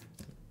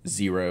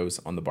 Zeros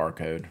on the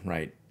barcode,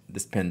 right?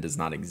 This pen does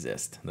not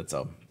exist. That's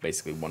a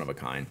basically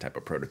one-of-a-kind type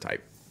of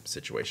prototype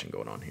situation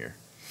going on here.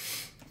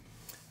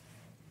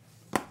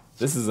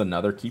 This is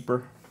another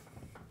keeper.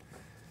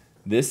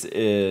 This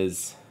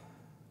is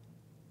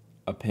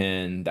a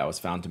pen that was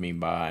found to me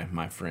by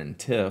my friend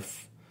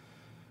Tiff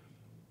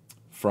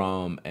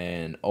from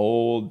an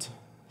old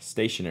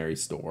stationery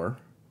store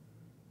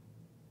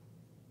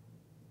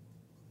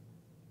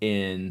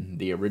in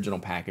the original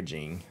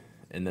packaging,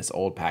 in this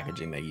old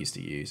packaging they used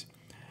to use.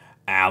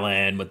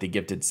 Alan with the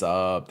gifted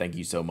sub, thank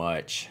you so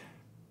much.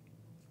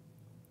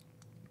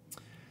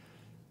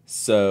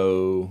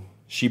 So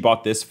she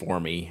bought this for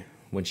me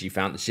when she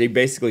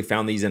basically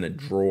found these in a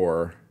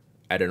drawer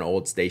at an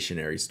old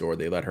stationery store.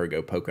 They let her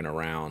go poking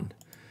around,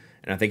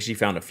 and I think she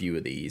found a few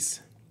of these,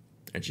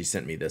 and she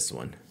sent me this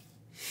one.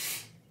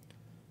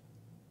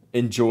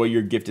 Enjoy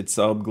your gifted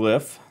sub,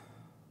 Glyph.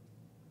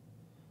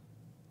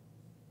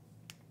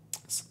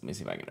 So let me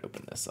see if I can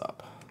open this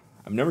up.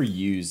 I've never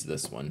used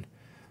this one,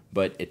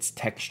 but it's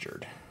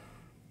textured.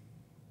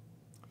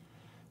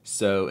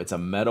 So it's a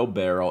metal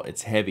barrel.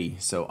 It's heavy.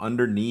 So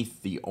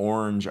underneath the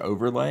orange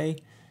overlay,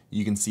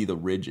 you can see the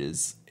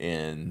ridges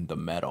in the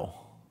metal.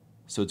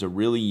 So it's a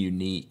really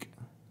unique,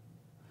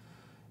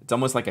 it's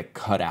almost like a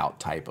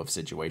cutout type of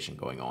situation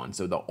going on.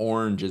 So the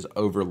orange is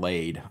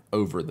overlaid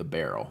over the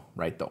barrel,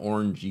 right? The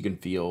orange, you can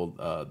feel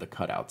the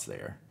cutouts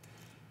there.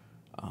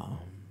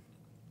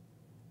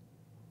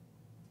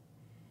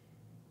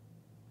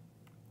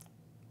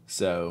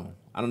 So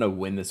I don't know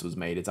when this was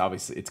made.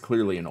 It's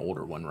clearly an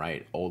older one,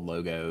 right? Old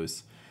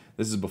logos.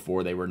 This is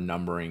before they were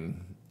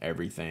numbering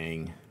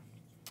everything,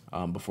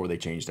 before they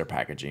changed their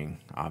packaging,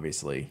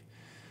 obviously.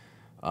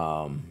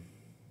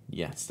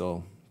 Yeah,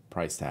 still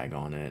price tag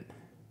on it.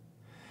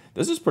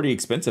 This was pretty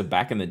expensive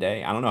back in the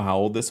day. I don't know how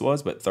old this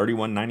was, but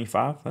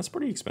 $31.95. That's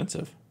pretty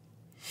expensive.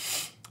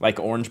 Like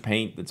orange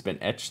paint that's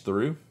been etched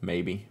through,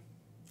 maybe.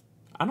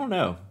 I don't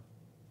know.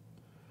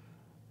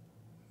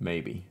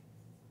 Maybe.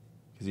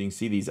 Because you can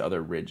see these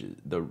other ridges.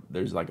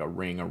 There's like a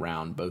ring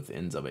around both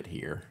ends of it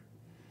here.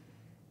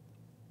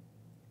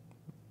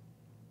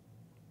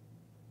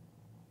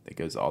 It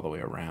goes all the way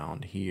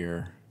around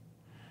here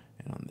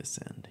and on this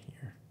end here.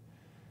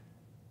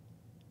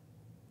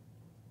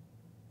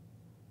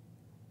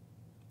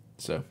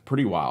 So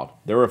pretty wild.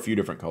 There were a few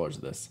different colors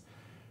of this.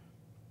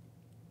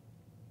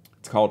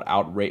 It's called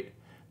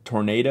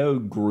Tornado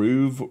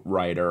Groove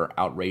Rider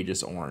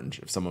Outrageous Orange,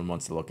 if someone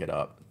wants to look it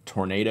up.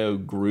 Tornado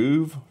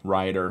Groove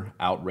Rider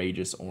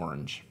Outrageous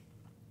Orange.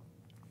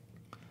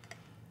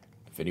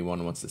 If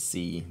anyone wants to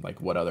see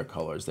like what other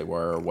colors they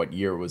were, or what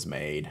year it was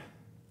made.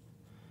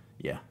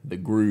 Yeah, the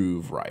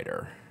Groove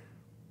Rider.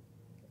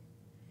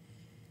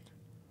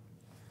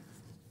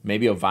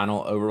 Maybe a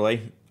vinyl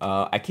overlay.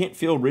 I can't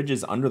feel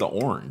ridges under the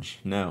orange.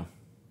 No.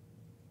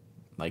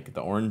 Like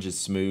the orange is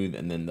smooth,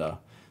 and then the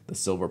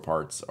silver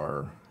parts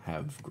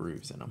have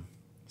grooves in them.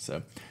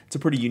 So it's a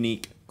pretty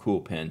unique,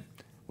 cool pen.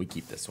 We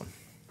keep this one.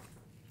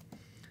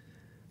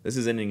 This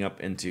is ending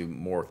up into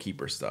more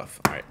keeper stuff.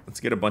 All right,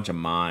 let's get a bunch of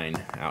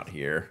mine out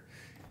here,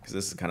 because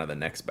this is kind of the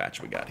next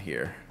batch we got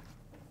here.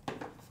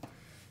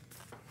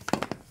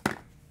 At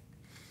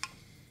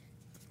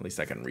least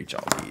I can reach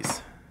all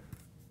these.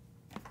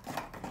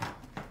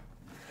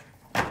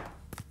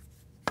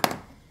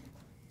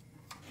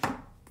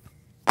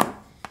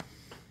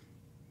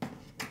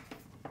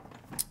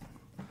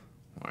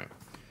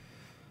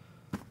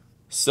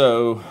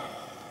 So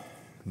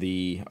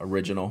the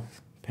original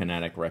Pen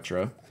Addict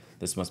Retro.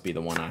 This must be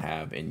the one I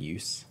have in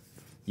use.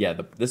 Yeah,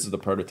 this is the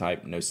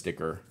prototype. No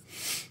sticker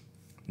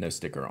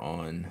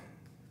on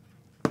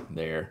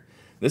there.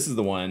 This is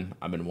the one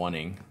I've been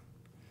wanting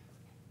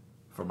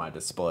for my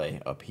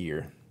display up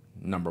here.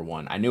 Number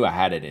 1. I knew I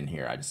had it in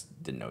here. I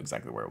just didn't know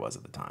exactly where it was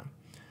at the time.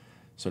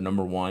 So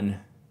number 1,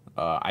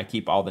 I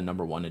keep all the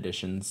number 1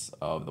 editions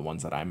of the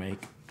ones that I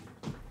make.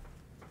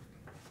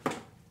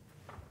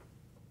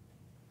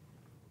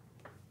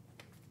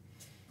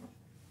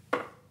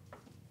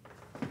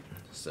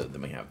 So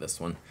then we have this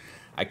one.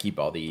 I keep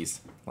all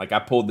these. Like I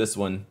pulled this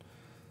one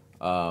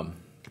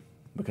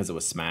because it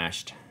was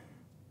smash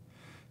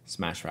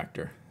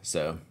factor.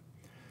 So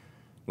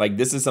like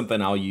this is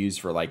something I'll use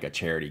for like a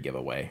charity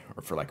giveaway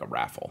or for like a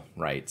raffle,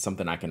 right?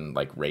 Something I can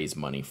like raise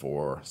money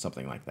for,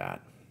 something like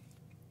that.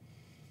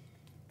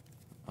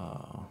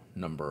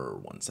 Number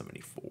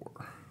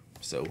 174.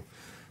 So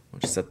we'll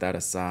just set that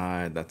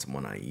aside. That's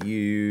one I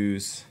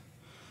use.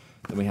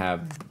 Then we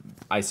have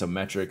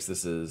isometrics.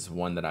 This is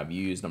one that I've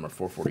used, number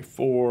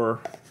 444.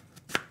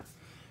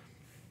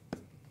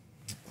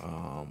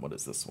 What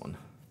is this one?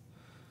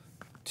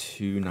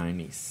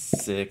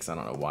 296. I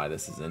don't know why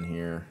this is in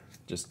here.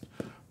 Just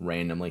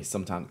randomly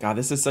sometimes. God,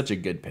 this is such a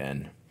good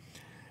pen.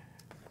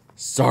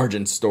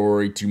 Sergeant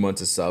Story, 2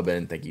 months of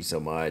subbing. Thank you so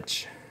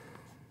much.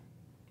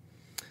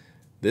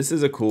 This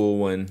is a cool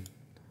one.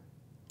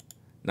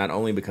 Not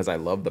only because I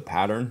love the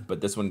pattern,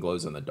 but this one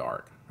glows in the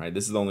dark, right?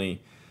 This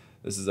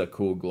is a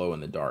cool glow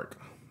in the dark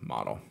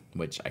model,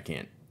 which I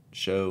can't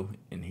show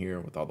in here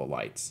with all the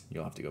lights.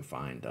 You'll have to go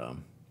find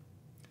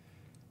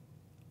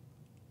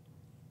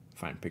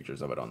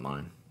pictures of it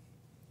online.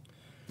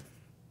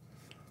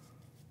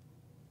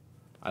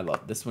 I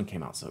love this one.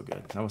 Came out so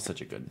good. That was such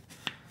a good.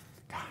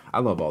 God, I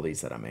love all these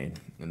that I made.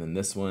 And then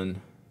this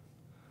one,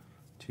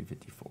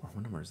 254.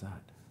 What number is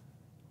that?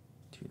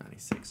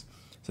 296.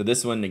 So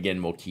this one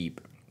again we'll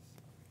keep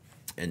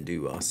and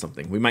do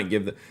something. We might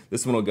give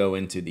this one will go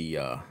into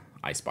the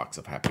icebox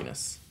of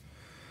happiness.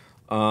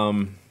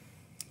 Then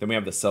we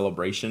have the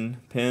celebration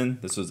pen.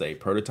 This was a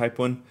prototype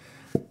one.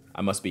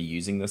 I must be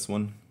using this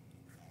one.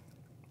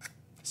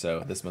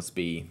 So this must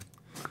be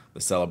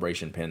the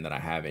celebration pen that I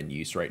have in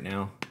use right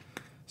now.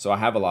 So I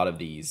have a lot of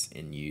these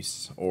in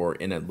use or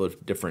in a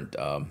different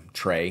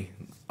tray.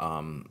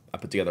 I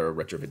put together a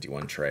Retro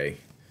 51 tray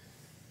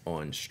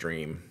on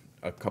stream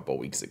a couple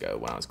weeks ago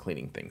when I was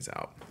cleaning things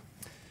out.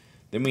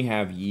 Then we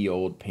have Ye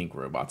Old Pink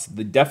Robots.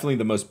 Definitely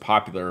the most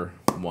popular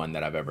one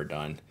that I've ever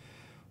done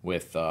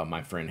with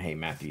my friend Hey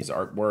Matthew's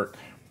artwork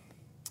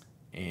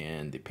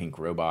and the Pink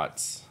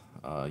Robots.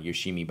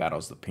 Yoshimi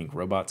battles the Pink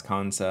Robots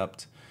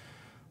concept,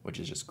 which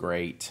is just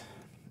great.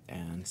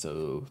 And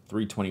so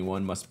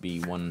 321 must be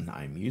one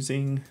I'm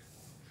using.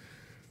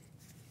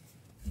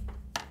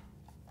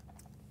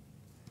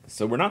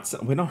 So we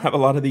don't have a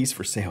lot of these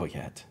for sale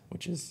yet,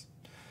 which is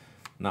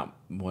not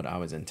what I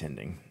was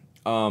intending.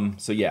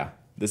 So yeah,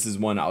 this is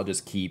one I'll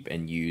just keep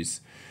and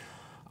use.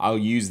 I'll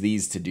use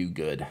these to do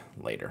good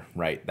later,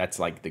 right? That's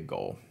like the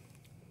goal.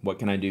 What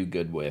can I do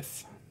good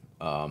with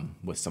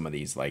some of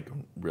these like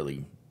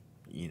really,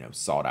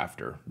 sought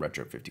after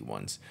Retro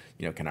 51s?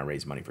 Can I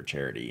raise money for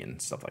charity and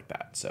stuff like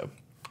that? So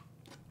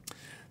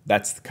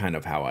that's kind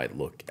of how I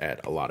look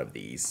at a lot of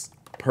these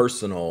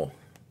personal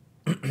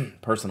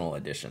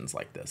editions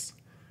like this.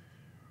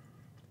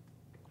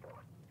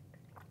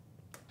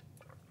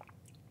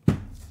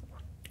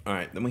 All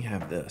right, then we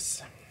have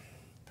this.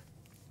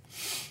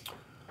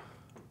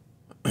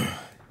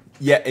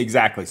 Yeah,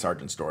 exactly,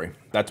 Sergeant Story.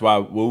 That's why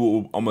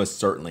we'll almost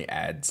certainly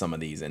add some of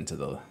these into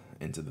the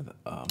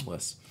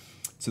list.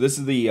 So this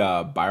is the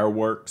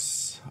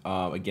Bioworks,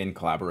 again,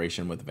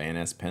 collaboration with Van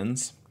S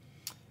Pens.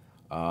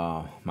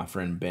 My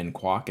friend Ben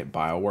Kwok at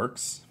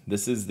Bioworks.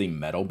 This is the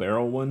metal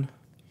barrel one.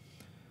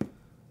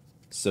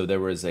 So there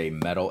was a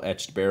metal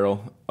etched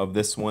barrel of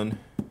this one.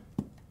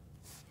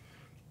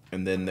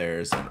 And then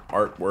there's an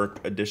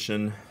artwork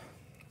edition,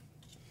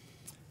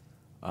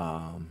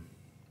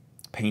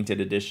 painted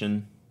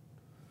edition.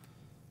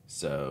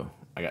 So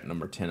I got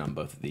number 10 on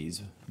both of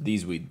these.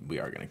 These we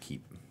are gonna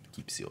keep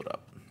sealed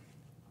up.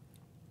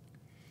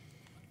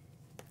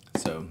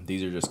 So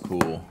these are just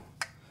cool.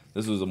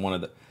 This was one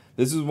of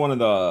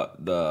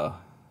the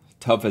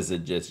toughest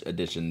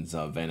editions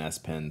of Van S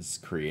Pens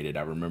created.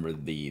 I remember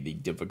the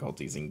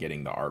difficulties in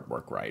getting the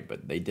artwork right,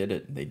 but they did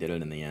it. They did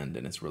it in the end,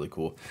 and it's really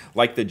cool.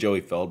 Like the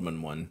Joey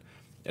Feldman one,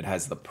 it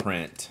has the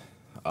print.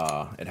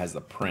 It has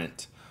the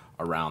print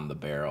around the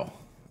barrel.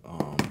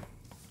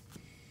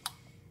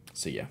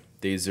 So yeah,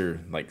 these are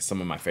like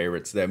some of my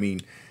favorites. I mean,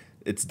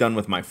 it's done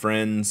with my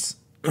friends,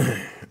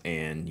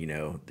 and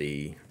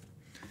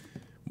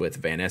with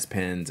Van S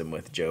Pens and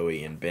with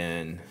Joey and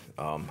Ben,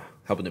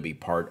 helping to be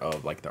part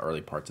of like the early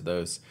parts of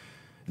those.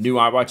 New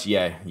iWatch,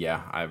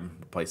 yeah, I've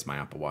replaced my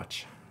Apple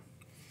Watch.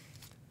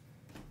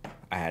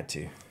 I had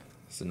to.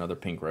 It's another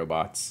Pink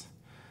Robots.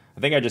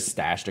 I think I just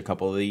stashed a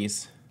couple of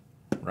these,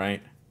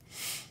 right?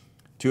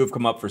 2 have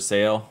come up for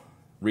sale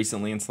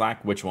recently in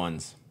Slack. Which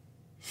ones?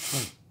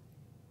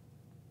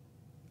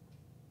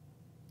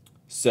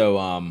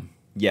 So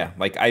yeah,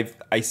 like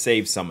I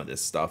saved some of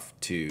this stuff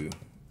to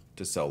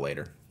sell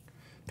later.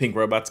 Pink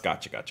robots,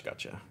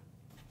 gotcha.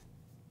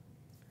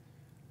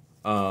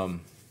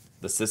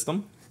 The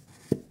system.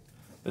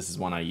 This is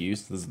one I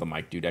used. This is the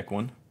Mike Dudek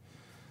one.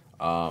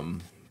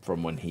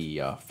 From when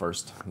he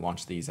first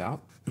launched these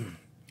out.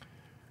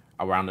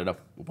 I wound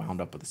up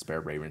with a spare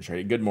Raven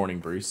trade. Good morning,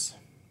 Bruce.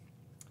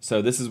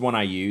 So this is one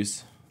I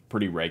use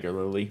pretty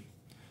regularly.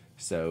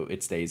 So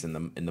it stays in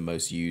the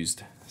most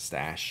used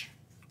stash.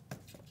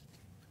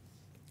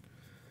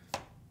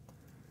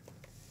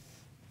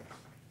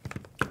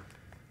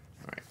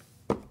 All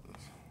right.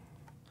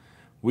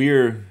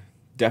 We're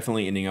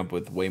definitely ending up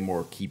with way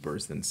more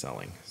keepers than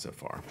selling so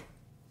far.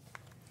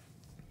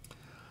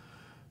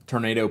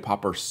 Tornado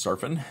Popper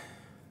Surfing.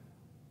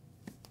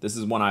 This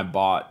is one I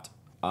bought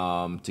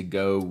to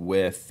go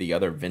with the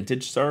other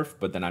vintage surf,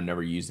 but then I've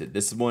never used it.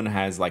 This one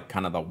has like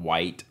kind of the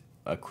white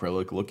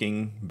acrylic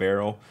looking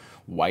barrel,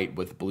 white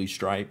with blue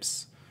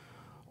stripes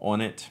on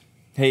it.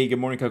 Hey, good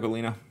morning,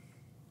 Cocolina.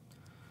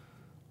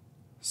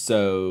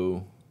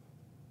 So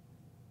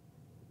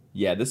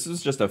yeah, this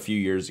was just a few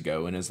years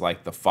ago and is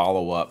like the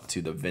follow-up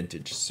to the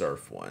vintage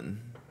surf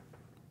one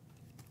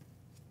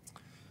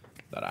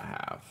that I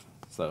have.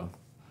 So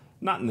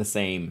not in the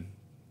same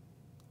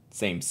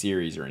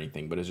series or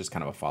anything, but it's just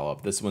kind of a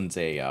follow-up. This one's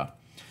a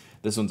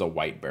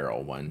white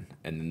barrel one,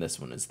 and then this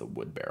one is the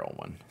wood barrel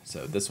one.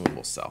 So this one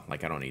will sell.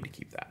 Like, I don't need to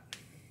keep that.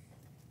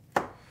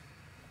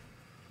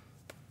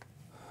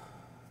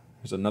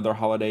 There's another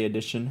holiday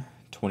edition,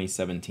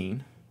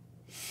 2017.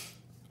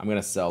 I'm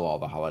gonna sell all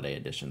the holiday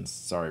editions.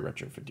 Sorry,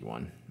 Retro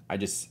 51. I'm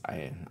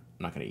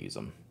not gonna use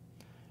them,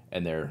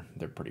 and they're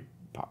pretty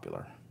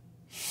popular.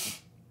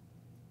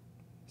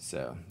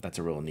 So that's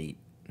a real neat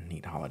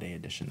holiday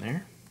edition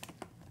there.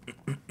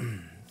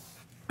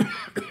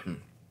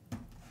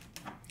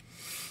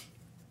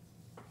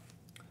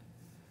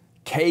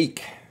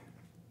 Cake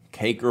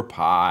or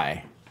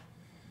pie?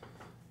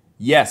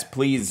 Yes,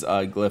 please,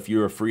 Glyph.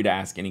 You are free to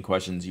ask any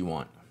questions you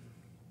want.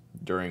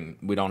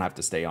 We don't have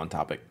to stay on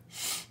topic.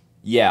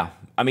 Yeah,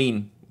 I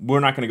mean,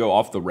 we're not going to go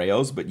off the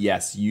rails, but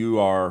yes, you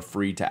are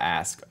free to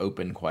ask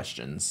open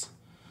questions.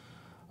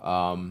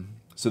 So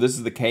this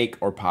is the cake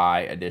or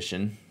pie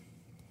edition.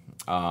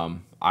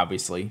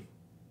 Obviously,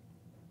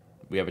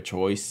 we have a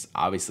choice.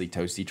 Obviously,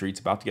 Toasty Treat's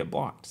about to get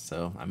blocked.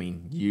 So, I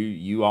mean,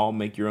 you all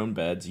make your own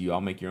beds. You all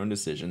make your own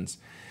decisions.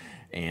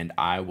 And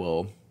I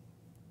will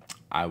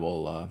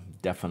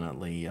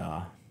definitely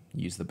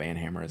use the ban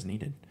hammer as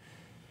needed.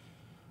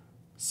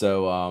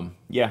 So,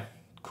 yeah,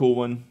 cool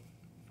one.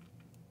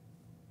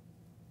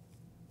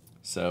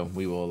 So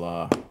we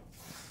will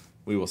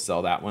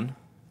sell that one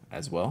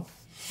as well.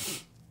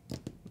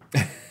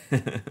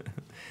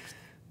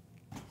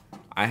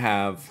 I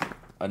have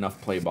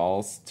enough play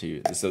balls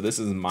so this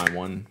is my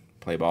one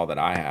play ball that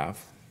I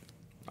have,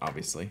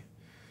 obviously.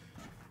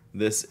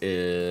 This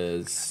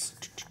is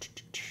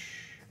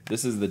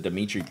the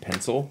Dimitri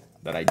pencil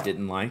that I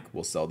didn't like.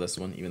 We'll sell this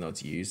one even though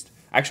it's used.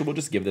 Actually, we'll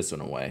just give this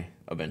one away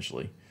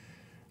eventually.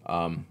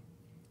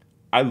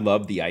 I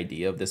love the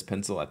idea of this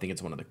pencil. I think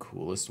it's one of the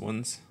coolest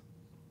ones.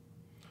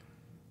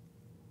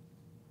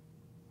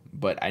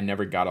 But I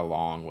never got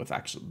along with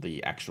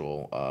the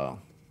actual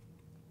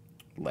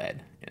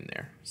lead in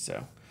there.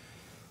 So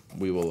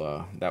we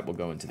will that will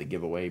go into the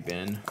giveaway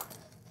bin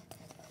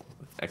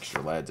with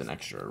extra leads and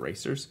extra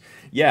erasers.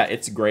 Yeah,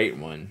 it's a great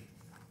one.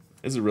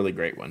 This is a really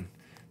great one.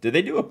 Did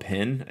they do a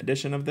pin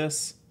edition of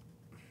this?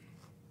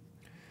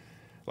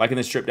 Like in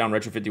the stripped down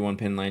Retro 51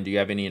 pin line, do you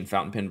have any in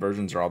fountain pen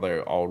versions, or are they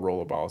all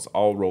roller balls?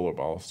 All roller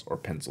balls or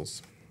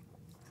pencils.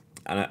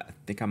 And I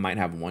think I might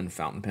have one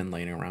fountain pen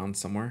laying around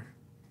somewhere.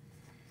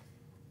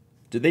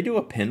 Did they do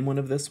a pen one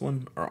of this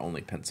one, or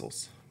only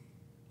pencils?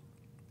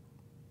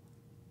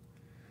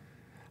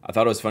 I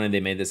thought it was funny they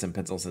made this in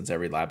pencil, since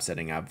every lab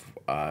setting I've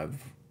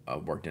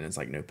worked in, it's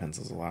like no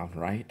pencils allowed,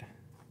 right?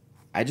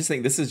 I just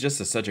think this is just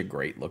such a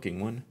great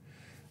looking one.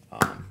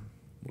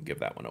 We'll give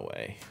that one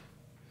away.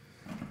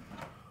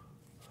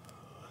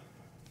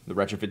 The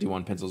Retro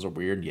 51 pencils are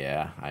weird.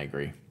 Yeah, I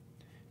agree.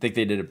 Think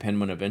they did a pen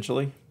one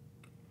eventually.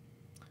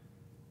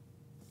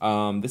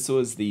 This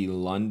was the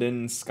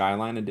London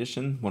Skyline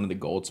edition, one of the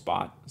gold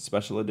spot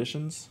special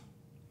editions.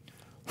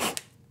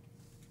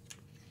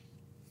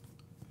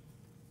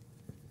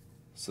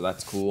 So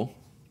that's cool.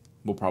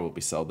 We'll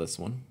probably sell this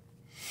one.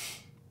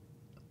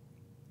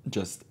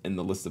 Just in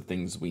the list of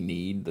things we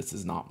need, this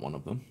is not one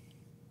of them.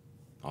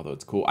 Although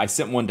it's cool. I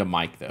sent one to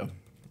Mike, though.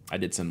 I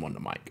did send one to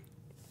Mike.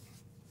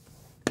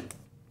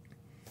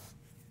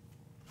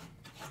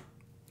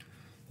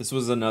 This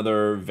was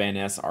another Van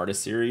Ness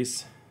Artist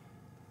Series.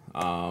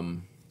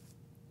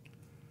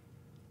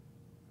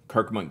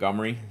 Kirk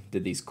Montgomery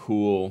did these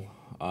cool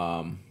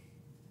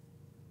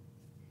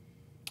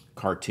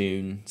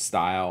cartoon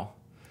style.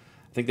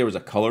 I think there was a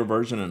color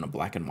version and a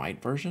black and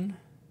white version.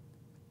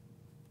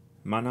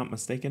 Am I not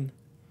mistaken?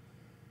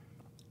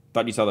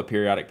 Thought you saw the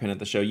periodic pen at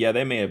the show. Yeah,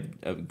 they may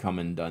have come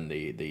and done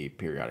the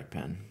periodic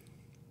pen.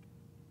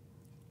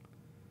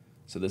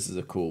 So this is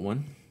a cool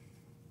one.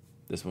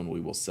 This one we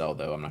will sell,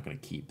 though. I'm not going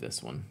to keep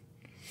this one.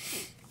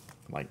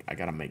 Like, I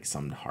got to make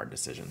some hard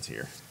decisions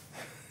here.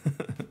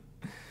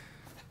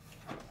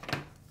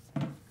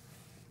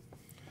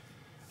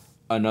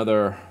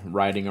 Another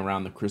Riding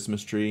Around the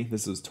Christmas Tree.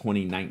 This is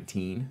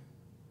 2019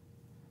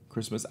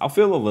 Christmas. I'll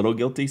feel a little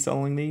guilty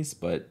selling these,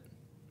 but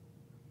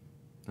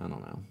I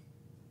don't know.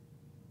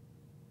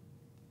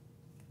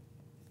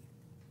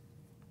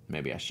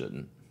 Maybe I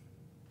shouldn't.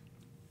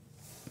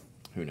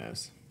 Who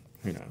knows?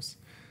 Who knows?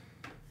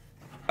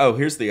 Oh,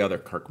 here's the other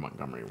Kirk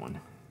Montgomery one.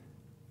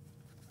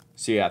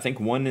 So yeah, I think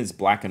one is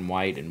black and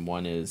white and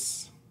one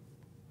is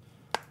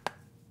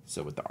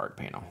so with the art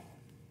panel.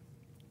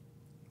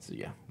 So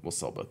yeah, we'll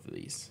sell both of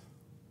these.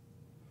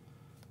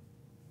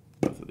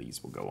 Both of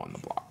these will go on the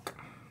block.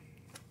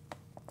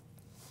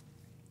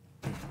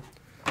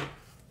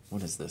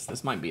 What is this?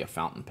 This might be a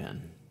fountain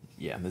pen.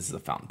 Yeah, this is a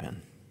fountain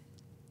pen.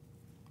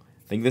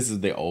 I think this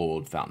is the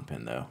old fountain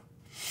pen though.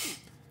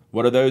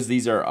 What are those?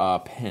 These are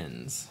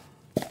pens.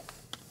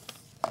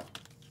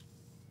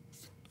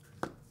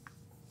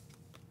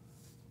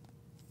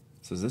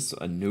 So is this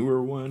a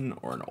newer one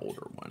or an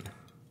older one?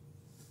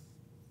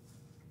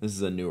 This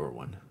is a newer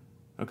one.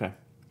 Okay.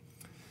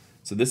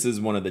 So this is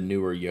one of the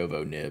newer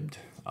Yovo nibbed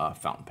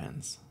fountain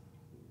pens.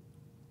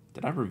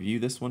 Did I review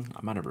this one? I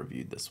might have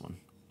reviewed this one.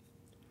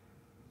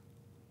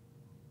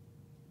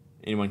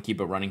 Anyone keep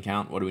a running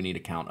count? What do we need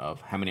a count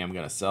of? How many I'm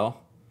going to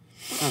sell?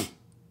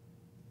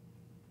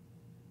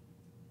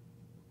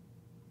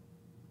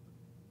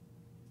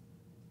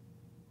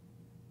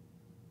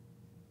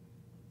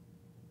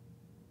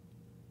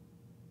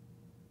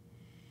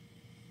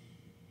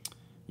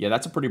 Yeah,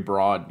 that's a pretty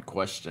broad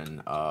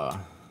question,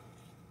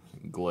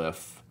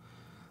 Glyph.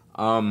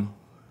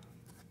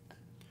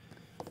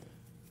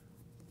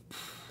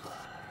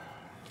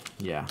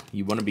 Yeah,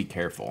 you want to be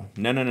careful.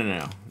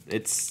 No.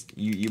 It's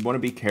you want to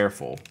be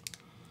careful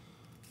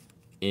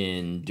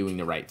in doing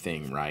the right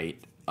thing,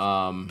 right?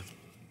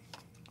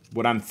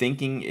 What I'm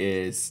thinking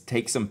is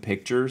take some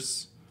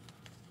pictures.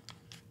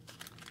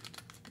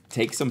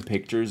 Take some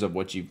pictures of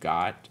what you've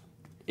got,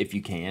 if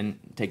you can.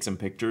 Take some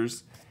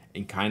pictures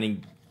and kind of,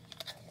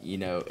 you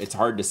know, it's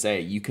hard to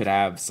say. You could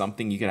have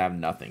something, you could have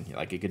nothing.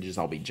 Like, it could just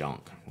all be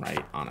junk,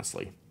 right?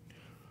 Honestly.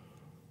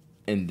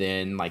 And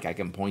then, like, I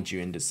can point you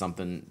into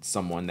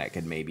someone that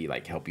could maybe,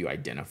 like, help you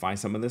identify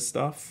some of this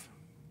stuff.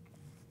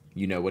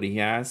 You know what he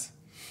has?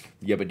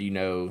 Yeah, but do you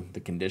know the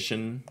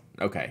condition?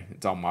 Okay,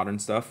 it's all modern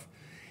stuff.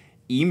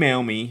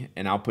 Email me,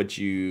 and I'll put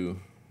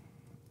you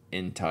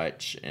in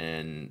touch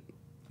and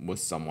with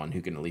someone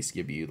who can at least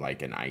give you,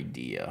 like, an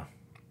idea.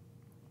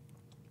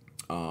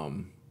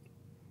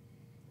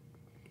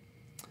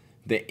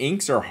 The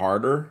inks are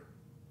harder.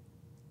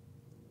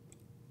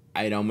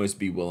 I'd almost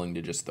be willing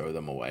to just throw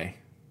them away.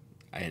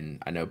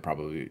 And I know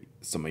probably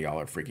some of y'all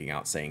are freaking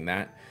out saying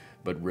that,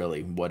 but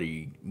really,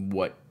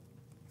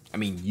 I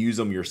mean, use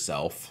them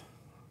yourself.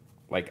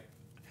 Like,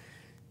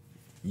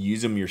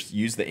 use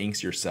the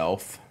inks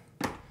yourself,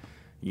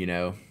 you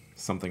know,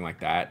 something like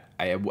that.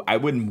 I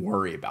wouldn't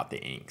worry about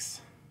the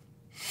inks.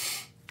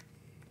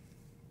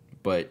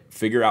 But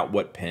figure out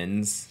what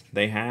pens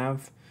they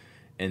have,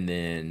 and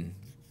then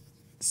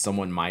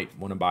someone might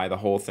want to buy the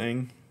whole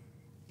thing,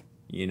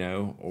 you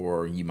know,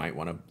 or you might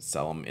want to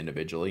sell them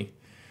individually.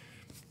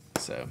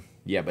 So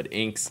yeah, but the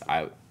inks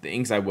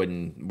I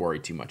wouldn't worry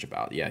too much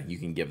about. Yeah, you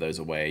can give those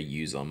away,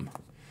 use them.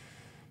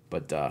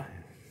 But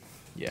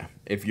yeah,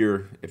 if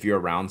you're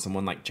around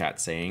someone like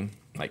Chat saying,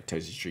 like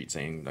Toasty Street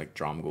saying, like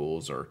Drum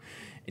Ghouls or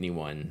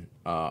anyone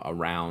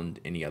around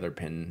any other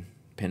pen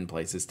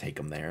places, take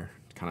them there,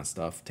 kind of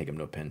stuff. Take them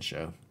to a pen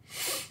show.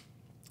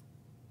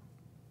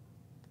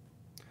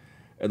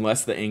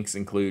 Unless the inks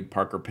include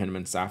Parker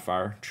Penman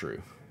Sapphire,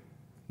 true.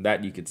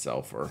 That you could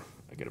sell for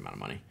a good amount of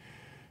money.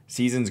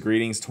 Season's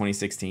Greetings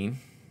 2016.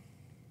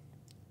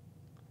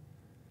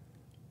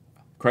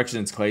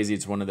 Corrections Clazy,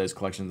 it's one of those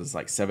collections that's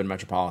like 7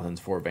 Metropolitans,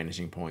 4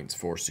 Vanishing Points,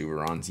 4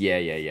 Suverons.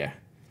 Yeah.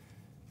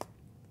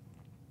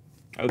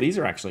 Oh, these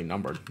are actually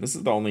numbered. This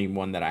is the only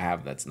one that I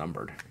have that's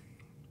numbered.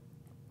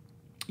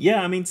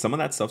 Yeah, I mean, some of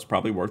that stuff's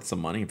probably worth some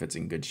money if it's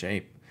in good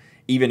shape.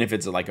 Even if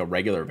it's like a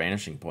regular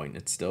Vanishing Point,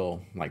 it's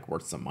still like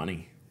worth some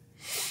money.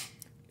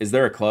 Is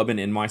there a club in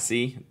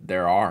NYC?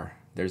 There are.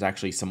 There's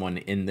actually someone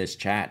in this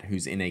chat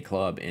who's in a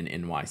club in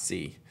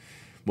NYC.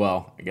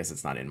 Well, I guess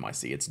it's not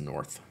NYC, it's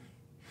north.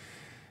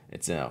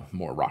 It's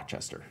more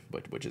Rochester,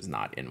 which is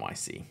not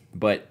NYC.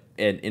 But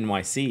at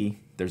NYC,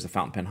 there's a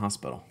fountain pen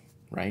hospital,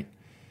 right?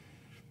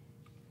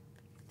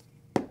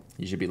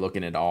 You should be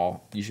looking at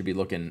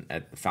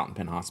the fountain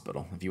pen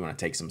hospital if you want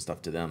to take some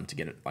stuff to them to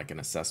get like an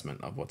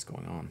assessment of what's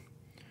going on.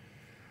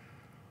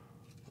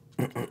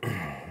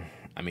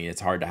 I mean,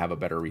 it's hard to have a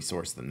better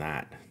resource than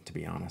that, to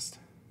be honest.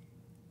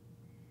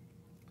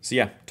 So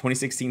yeah,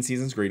 2016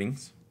 Season's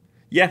Greetings.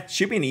 Yeah,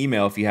 shoot me an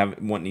email if you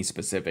want any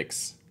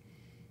specifics.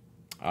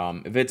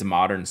 If it's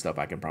modern stuff,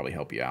 I can probably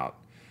help you out.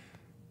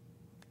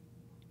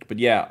 But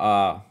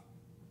yeah,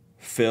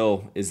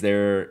 Phil, is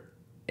there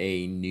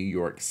a New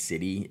York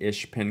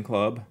City-ish pen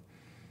club?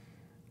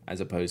 as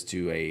opposed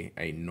to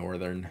a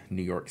northern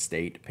New York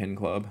State pin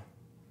club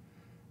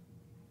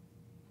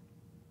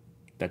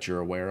that you're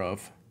aware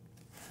of.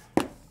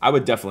 I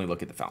would definitely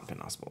look at the Fountain Pen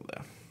Hospital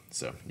though.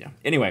 So yeah.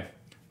 Anyway,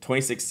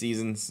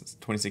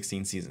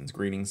 2016 seasons.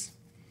 Greetings.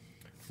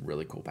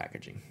 Really cool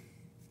packaging.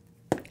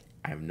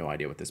 I have no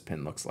idea what this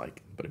pen looks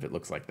like, but if it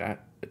looks like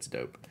that, it's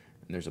dope.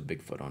 And there's a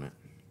Bigfoot on it.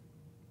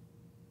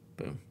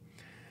 Boom.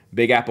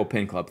 Big Apple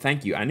Pen Club.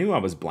 Thank you. I knew I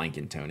was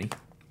blanking, Tony.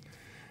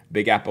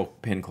 Big Apple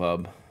Pen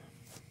Club.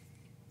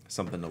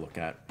 Something to look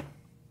at.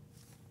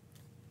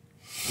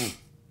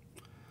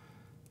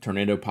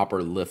 Tornado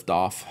Popper Lift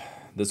Off.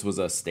 This was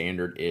a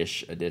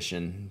standard-ish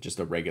edition. Just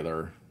a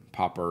regular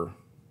popper.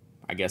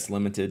 I guess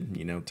limited,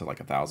 you know, to like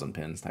 1,000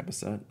 pins type of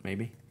set,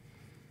 maybe.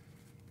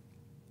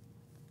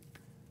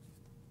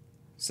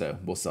 So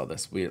we'll sell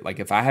this. Like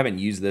if I haven't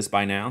used this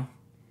by now,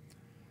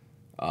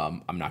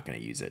 I'm not going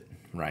to use it,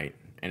 right?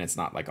 And it's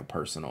not like a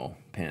personal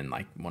pen,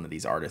 like one of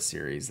these artist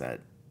series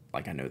that,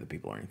 like I know the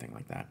people or anything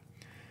like that.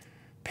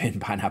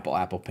 Pen Pineapple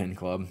Apple Pen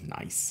Club,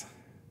 nice.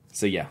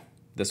 So yeah,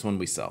 this one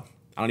we sell.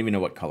 I don't even know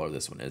what color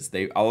this one is.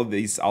 All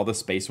the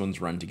space ones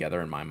run together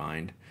in my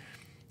mind.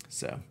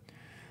 So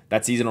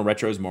that seasonal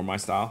retro is more my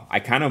style. I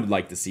kind of would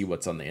like to see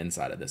what's on the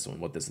inside of this one,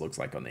 what this looks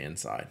like on the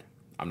inside.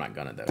 I'm not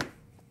gonna though.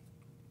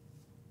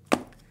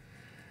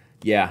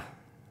 Yeah,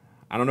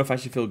 I don't know if I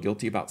should feel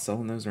guilty about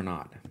selling those or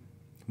not.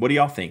 What do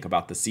y'all think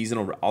about the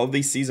seasonal? All of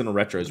these seasonal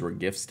retros were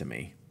gifts to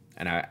me,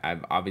 and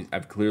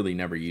I've clearly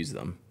never used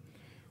them.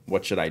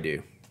 What should I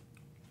do?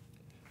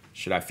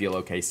 Should I feel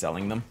okay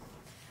selling them?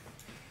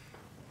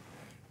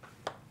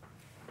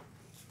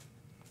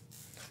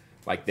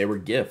 Like they were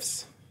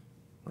gifts,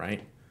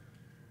 right?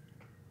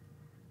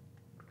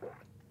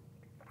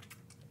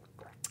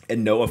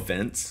 And no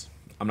offense,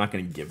 I'm not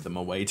going to give them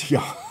away to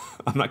y'all.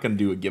 I'm not going to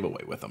do a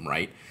giveaway with them,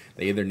 right?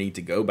 They either need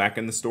to go back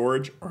in the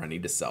storage or I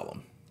need to sell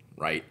them,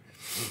 right?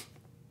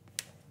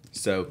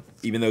 So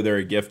even though they're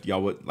a gift,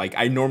 y'all would like,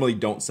 I normally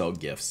don't sell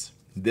gifts.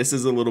 This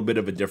is a little bit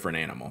of a different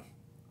animal,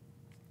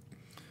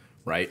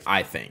 right?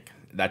 I think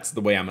that's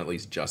the way I'm at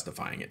least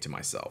justifying it to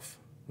myself,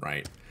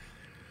 right?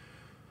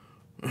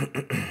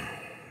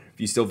 If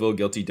you still feel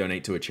guilty,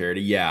 donate to a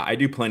charity. Yeah, I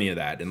do plenty of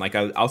that. And like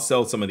I'll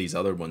sell some of these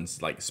other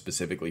ones like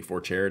specifically for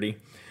charity.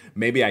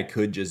 Maybe I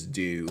could just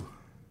do,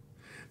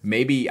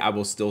 maybe I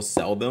will still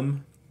sell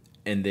them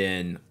and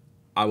then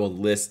I will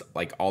list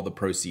like all the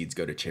proceeds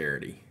go to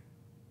charity.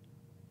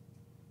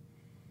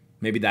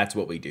 Maybe that's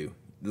what we do.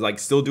 Like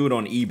still do it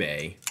on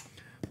eBay,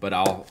 but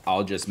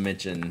I'll just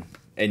mention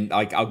and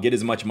like I'll get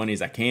as much money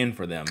as I can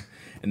for them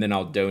and then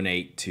I'll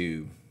donate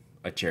to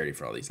a charity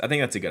for all these. I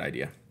think that's a good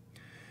idea.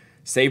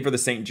 Save for the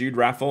St. Jude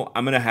raffle.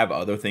 I'm going to have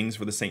other things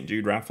for the St.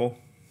 Jude raffle.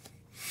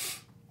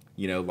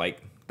 You know,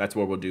 like that's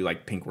where we'll do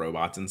like pink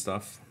robots and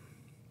stuff.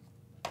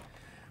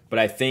 But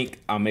I think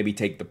I'll maybe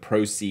take the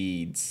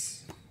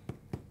proceeds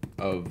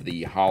of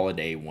the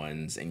holiday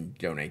ones and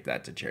donate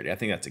that to charity. I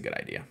think that's a good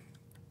idea.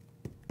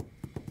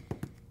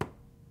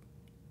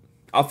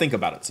 I'll think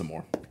about it some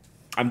more.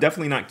 I'm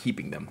definitely not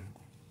keeping them.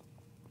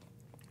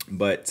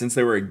 But since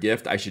they were a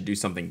gift, I should do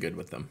something good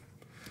with them.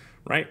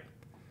 Right?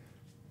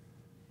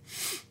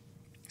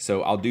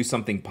 So I'll do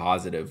something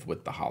positive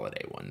with the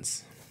holiday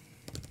ones.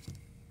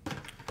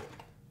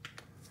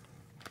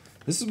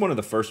 This is one of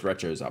the first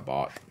retros I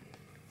bought.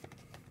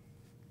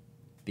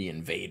 The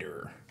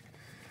Invader.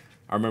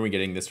 I remember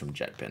getting this from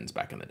Jet Pens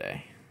back in the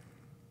day.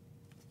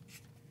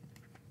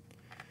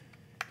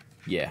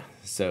 Yeah,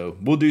 so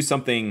we'll do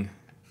something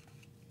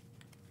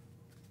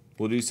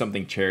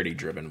charity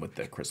driven with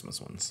the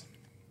Christmas ones.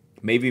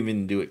 Maybe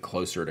even do it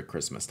closer to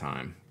Christmas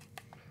time.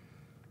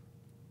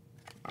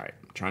 All right,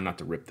 try not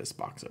to rip this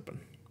box open.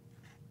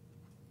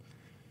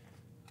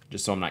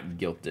 Just so I'm not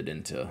guilted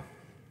into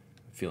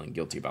feeling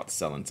guilty about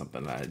selling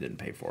something that I didn't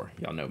pay for.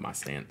 Y'all know my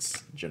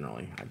stance.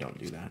 Generally, I don't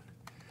do that.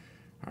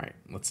 All right,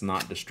 let's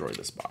not destroy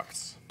this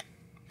box.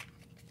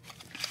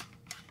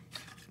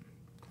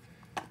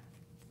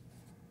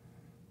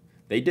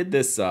 They did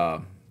this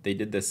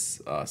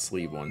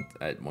sleeve one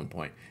at one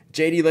point.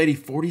 JD Lady,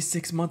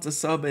 46 months of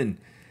subbing.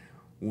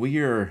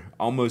 We're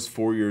almost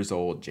 4 years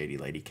old,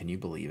 JD Lady. Can you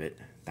believe it?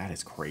 That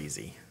is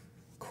crazy.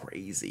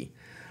 Crazy.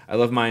 I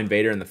love my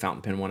Invader and the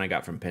fountain pen one I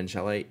got from Pen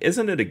Chalet.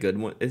 Isn't it a good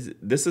one?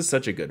 This is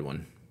such a good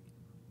one.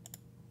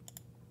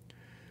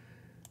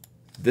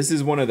 This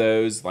is one of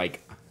those,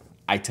 like,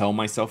 I tell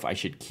myself I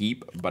should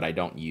keep, but I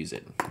don't use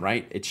it,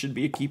 right? It should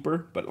be a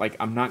keeper, but, like,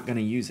 I'm not going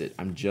to use it.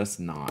 I'm just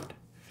not,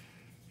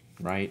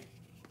 right?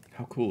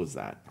 How cool is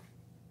that?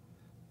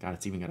 God,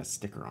 it's even got a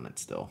sticker on it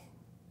still.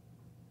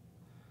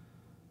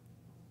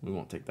 We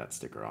won't take that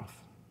sticker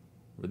off.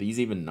 Were these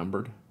even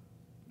numbered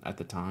at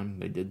the time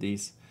they did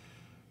these?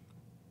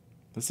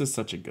 This is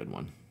such a good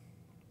one.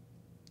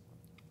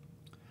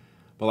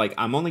 But like,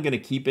 I'm only going to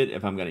keep it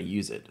if I'm going to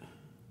use it.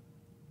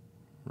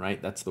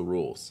 Right? That's the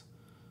rules.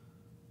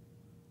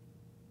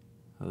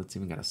 Oh, it's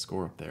even got a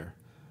score up there.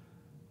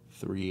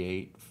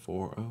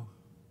 3840.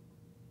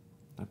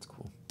 That's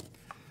cool.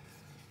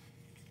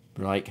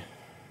 But like,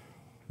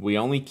 we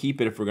only keep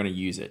it if we're going to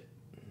use it.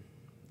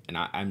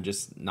 and I'm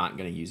just not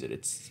going to use it.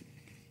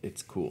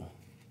 It's cool.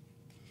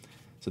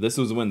 So this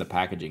was when the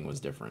packaging was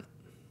different.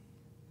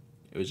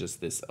 It was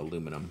just this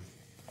aluminum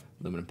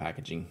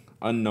packaging,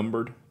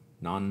 unnumbered,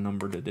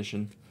 non-numbered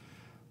edition,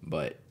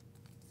 but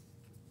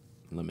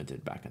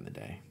limited back in the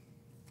day.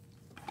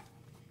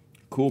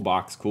 Cool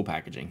box, cool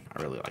packaging.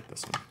 I really like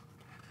this one.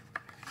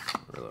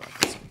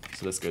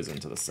 So this goes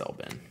into the cell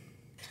bin.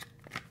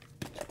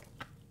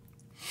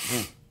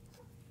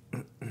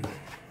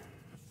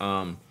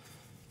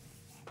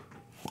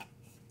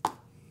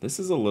 This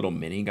is a little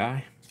mini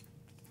guy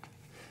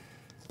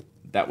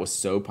that was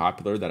so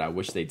popular that I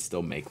wish they'd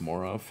still make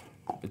more of.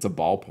 It's a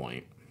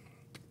ballpoint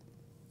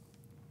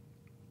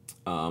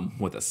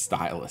with a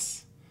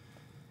stylus,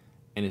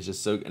 and it's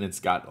just so. And it's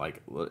got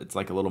like it's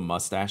like a little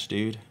mustache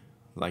dude,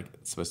 like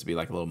it's supposed to be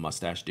like a little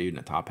mustache dude in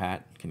a top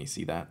hat. Can you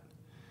see that?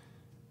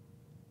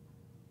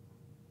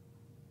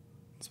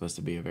 It's supposed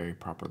to be a very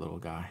proper little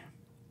guy.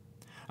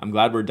 I'm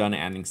glad we're done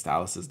adding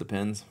styluses to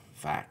pens.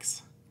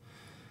 Facts.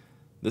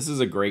 This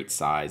is a great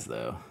size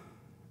though,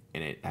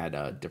 and it had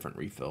a different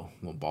refill,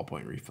 little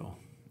ballpoint refill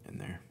in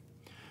there.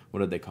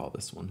 What did they call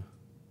this one?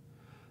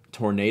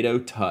 Tornado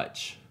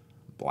Touch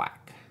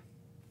Black.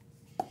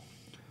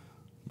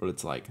 But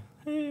it's like,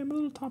 hey, I'm a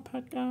little top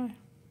hat guy.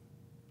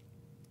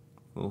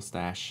 Little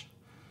stash.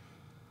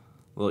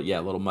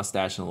 Little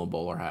mustache and a little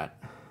bowler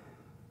hat.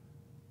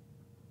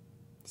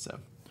 So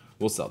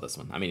we'll sell this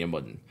one. I mean, it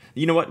wouldn't.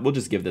 You know what? We'll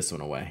just give this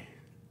one away.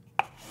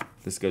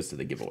 This goes to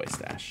the giveaway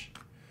stash.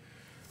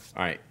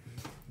 All right.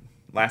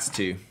 Last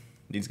two.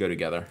 These go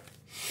together.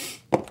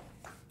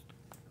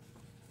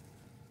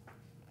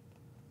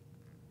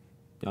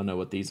 Y'all know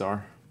what these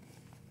are?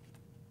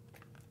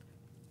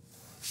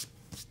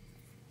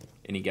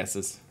 Any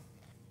guesses?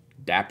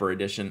 Dapper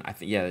Edition. I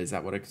think, yeah, is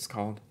that what it's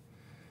called?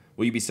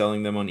 Will you be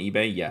selling them on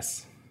eBay?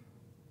 Yes.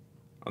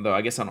 Although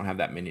I guess I don't have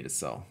that many to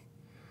sell.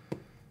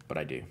 But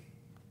I do.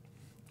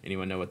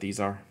 Anyone know what these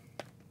are?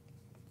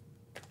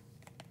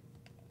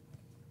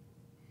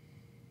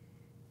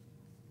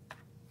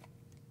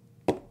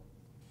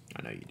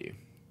 I know you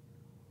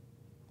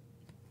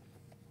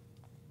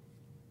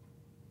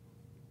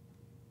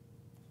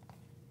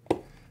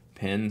do.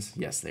 Pens?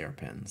 Yes, they are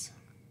pens.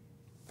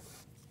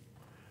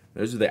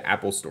 Those are the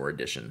Apple Store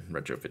Edition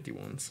Retro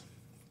 51s.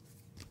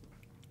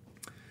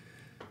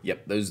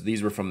 Yep,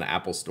 these were from the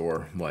Apple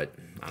Store, what,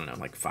 I don't know,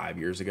 like 5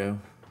 years ago?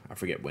 I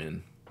forget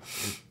when.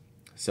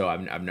 So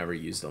I've never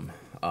used them.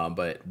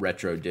 But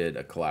Retro did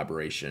a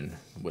collaboration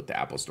with the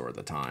Apple Store at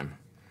the time.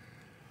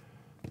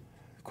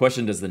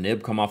 Question, does the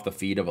nib come off the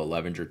feed of a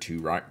Levenger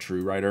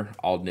True Writer?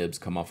 All nibs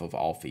come off of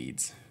all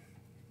feeds.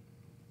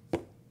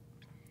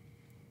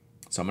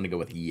 So I'm going to go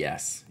with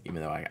yes,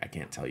 even though I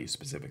can't tell you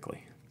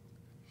specifically.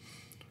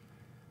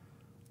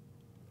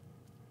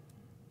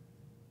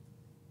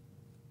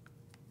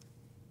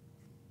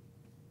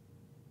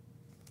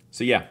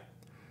 So yeah.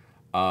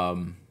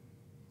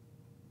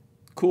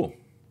 Cool.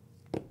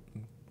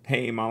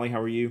 Hey, Molly,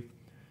 how are you?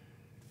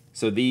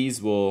 So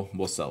these will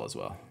sell as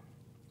well.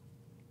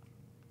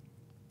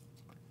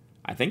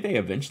 I think they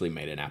eventually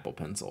made an Apple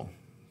pencil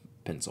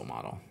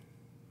model,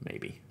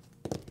 maybe.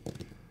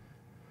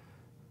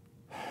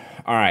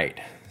 All right,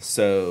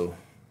 so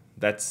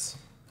that's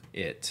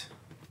it.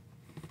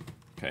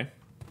 Okay.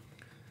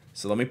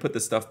 So let me put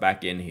this stuff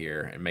back in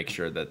here and make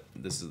sure that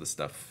this is the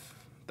stuff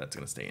that's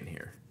going to stay in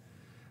here.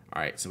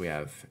 All right, so we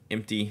have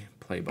empty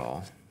play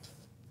ball.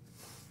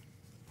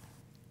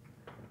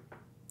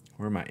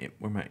 Where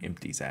are my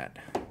empties at?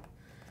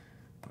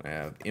 I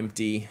have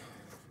empty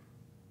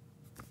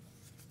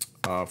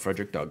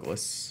Frederick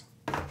Douglass.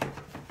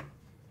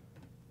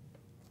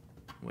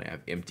 We have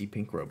empty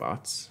Pink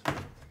Robots.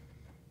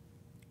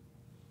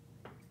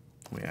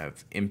 We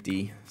have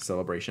empty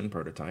Celebration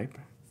Prototype.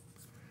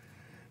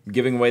 I'm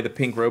giving away the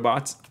Pink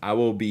Robots. It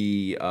will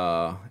be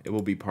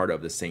part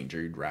of the St.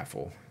 Jude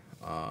raffle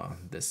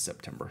this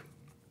September.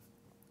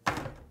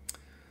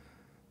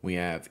 We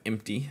have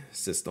empty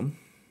System.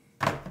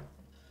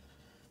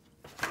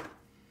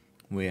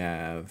 We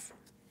have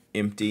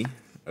empty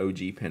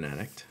OG Pen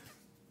Addict.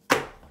 Is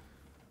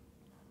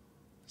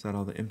that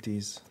all the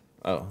empties?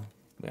 Oh,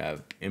 we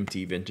have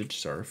empty Vintage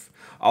Surf.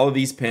 All of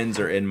these pens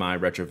are in my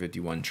Retro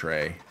 51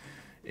 tray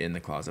in the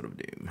Closet of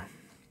Doom.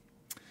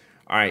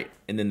 All right,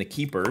 and then the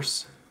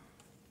keepers.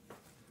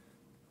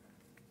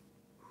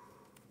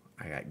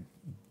 I got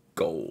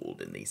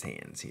gold in these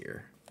hands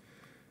here.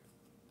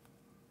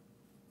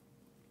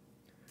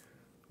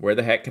 Where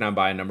the heck can I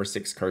buy a number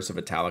 6 cursive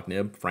italic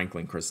nib?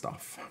 Franklin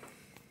Christoph.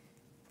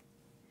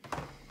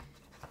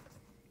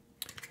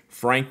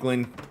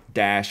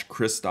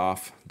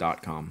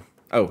 Franklin-Christoph.com.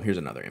 Oh, here's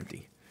another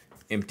empty.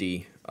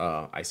 Empty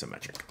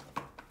isometric.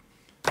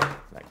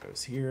 That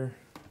goes here.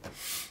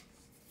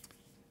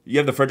 You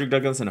have the Frederick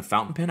Douglass in a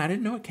fountain pen? I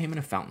didn't know it came in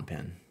a fountain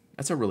pen.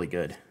 That's a really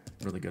good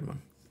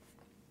one.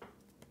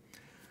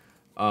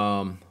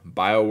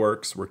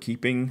 BioWorks we're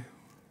keeping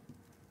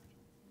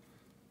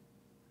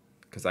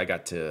because I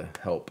got to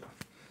help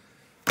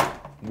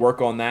work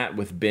on that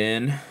with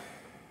Ben.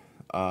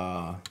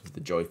 The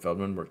Joey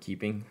Feldman we're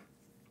keeping.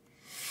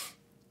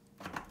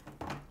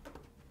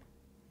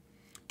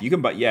 You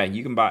can buy, yeah,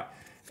 you can buy.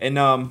 And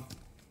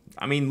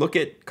I mean, look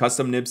at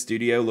Custom Nib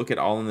Studio. Look at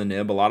All in the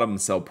Nib. A lot of them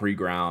sell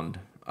pre-ground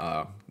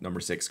number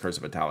 6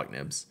 cursive italic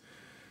nibs.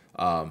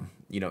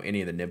 You know,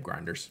 any of the nib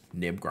grinders.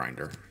 Nib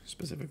grinder,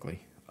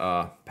 specifically.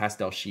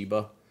 Pastel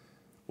Sheba.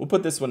 We'll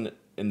put this one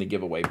in the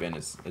giveaway bin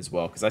as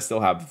well, because I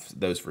still have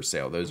those for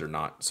sale. Those are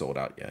not sold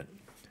out yet.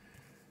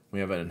 We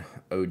have an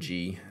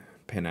OG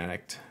Pen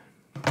Addict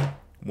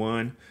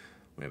one.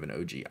 We have an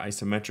OG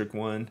isometric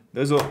one.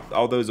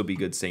 All those will be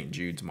good St.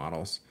 Jude's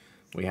models.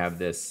 We have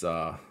this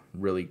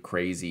really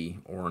crazy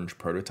orange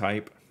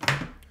prototype.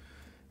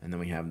 And then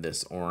we have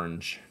this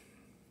orange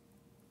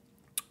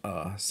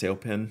sale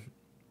pen.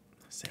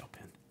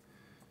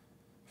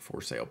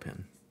 For sale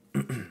pen.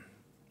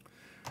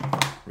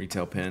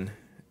 Retail pen.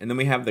 And then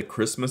we have the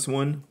Christmas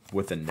one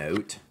with a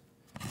note.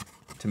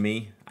 To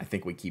me, I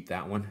think we keep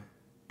that one.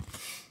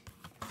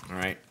 All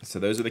right, so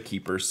those are the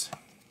keepers.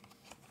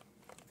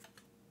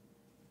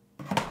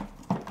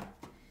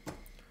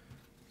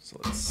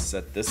 So let's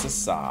set this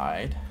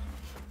aside.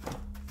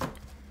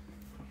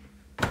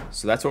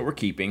 So that's what we're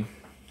keeping.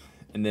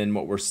 And then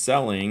what we're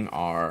selling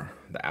are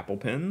the Apple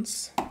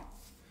pens,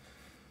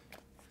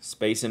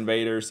 Space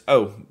Invaders.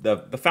 Oh,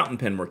 the fountain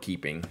pen we're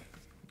keeping.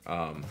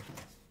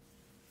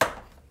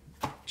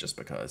 Just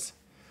because.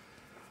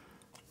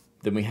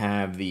 Then we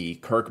have the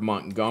Kirk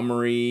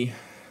Montgomery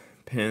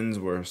pens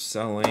we're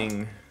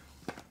selling.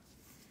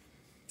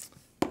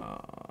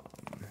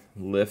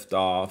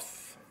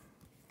 Liftoff,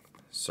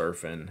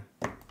 Surfing,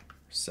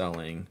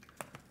 selling.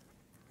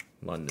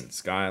 London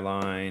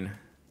Skyline,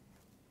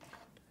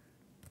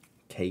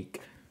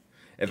 Cake.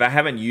 If I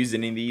haven't used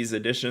any of these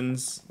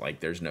editions,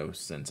 like, there's no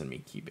sense in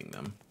me keeping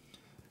them.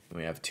 Then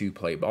we have 2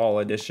 Play Ball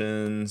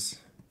editions.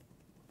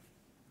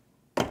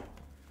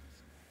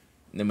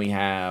 And then we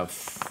have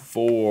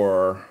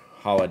 4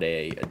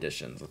 holiday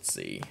editions. Let's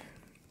see.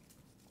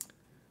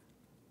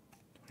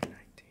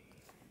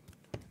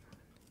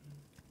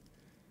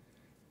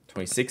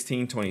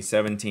 2016,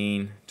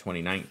 2017,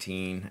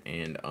 2019,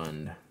 and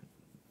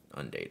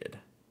undated.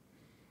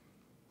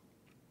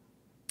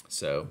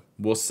 So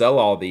we'll sell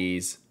all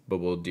these, but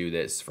we'll do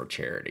this for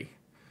charity.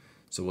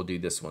 So we'll do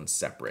this one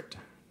separate.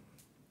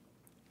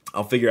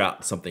 I'll figure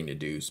out something to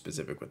do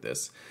specific with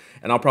this.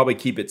 And I'll probably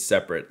keep it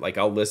separate. Like,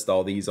 I'll list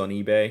all these on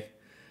eBay,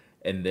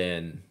 and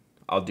then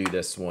I'll do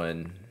this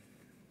one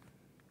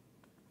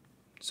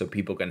so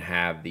people can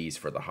have these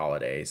for the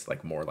holidays,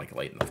 like more like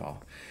late in the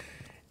fall.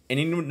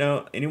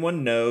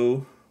 Anyone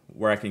know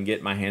where I can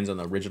get my hands on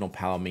the original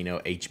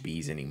Palomino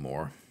HBs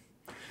anymore?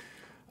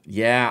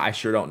 Yeah, I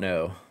sure don't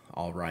know.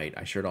 All right,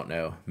 I sure don't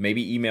know.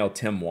 Maybe email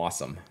Tim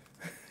Wassam,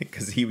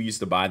 because he used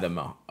to buy them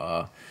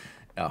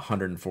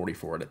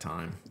 144 at a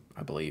time,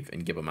 I believe,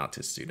 and give them out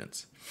to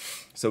students.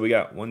 So we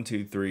got 1,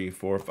 2, 3,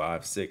 4,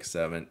 5, 6,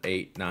 7,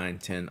 8, 9,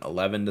 10,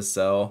 11 to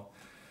sell.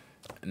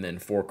 And then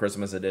 4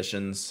 Christmas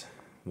editions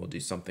we'll do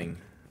something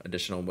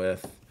additional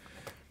with.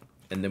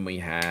 And then we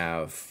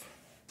have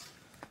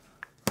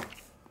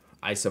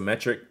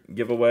isometric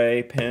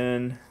giveaway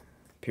pen,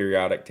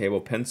 periodic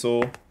table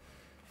pencil,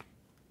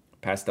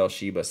 Pastel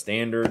Sheba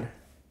standard,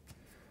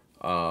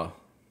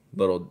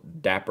 little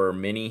Dapper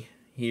mini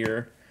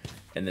here,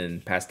 and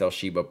then Pastel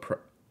Sheba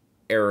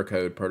error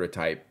code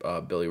prototype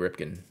Billy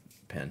Ripken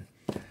pen.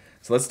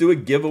 So let's do a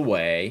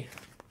giveaway,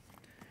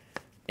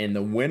 and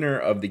the winner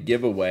of the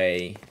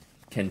giveaway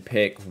can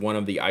pick one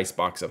of the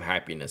Icebox of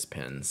Happiness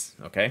pens,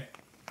 okay?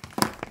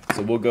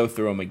 So we'll go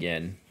through them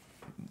again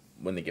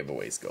when the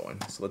giveaway's going.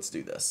 So let's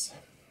do this.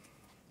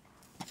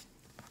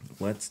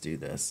 Let's do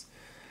this.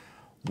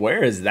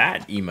 Where is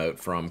that emote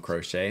from,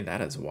 Crochet?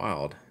 That is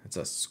wild. It's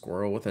a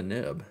squirrel with a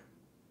nib.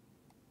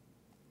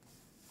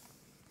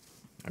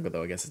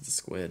 Although I guess it's a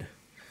squid.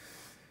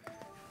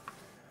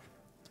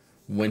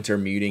 Winter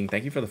Muting.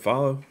 Thank you for the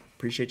follow.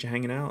 Appreciate you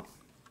hanging out.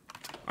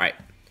 All right.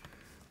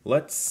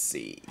 Let's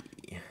see.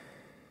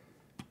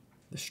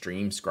 The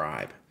Stream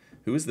Scribe.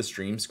 Who is the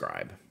Stream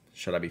Scribe?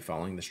 Should I be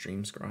following the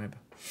Stream Scribe?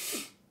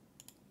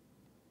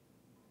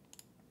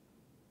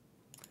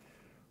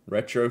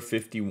 Retro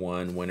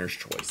 51 Winner's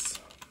Choice.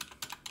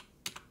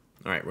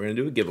 All right, we're going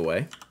to do a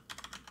giveaway.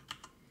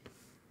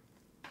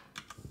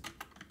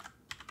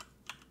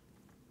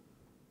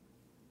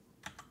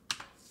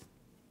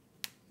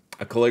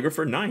 A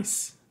calligrapher,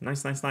 nice.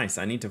 Nice, nice, nice.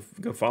 I need to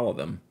go follow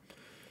them.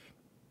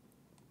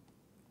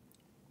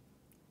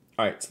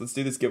 All right, so let's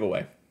do this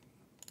giveaway.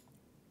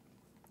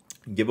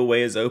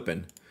 Giveaway is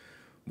open.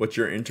 What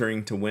you're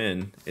entering to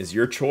win is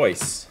your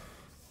choice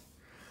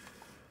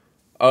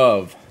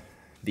of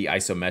the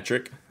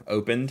isometric,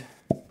 opened,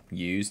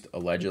 used,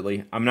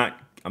 allegedly. I'm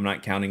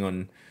not counting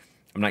on,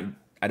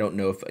 I don't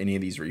know if any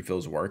of these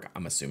refills work.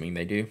 I'm assuming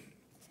they do.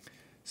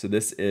 So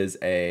this is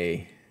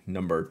a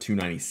number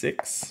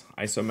 296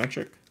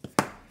 isometric.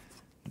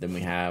 Then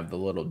we have the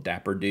little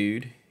Dapper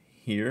dude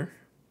here.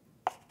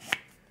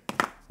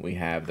 We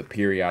have the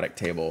periodic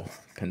table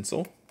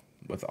pencil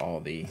with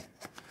all the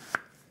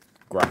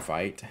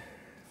graphite.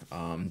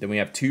 Then we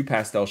have 2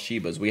 Pastel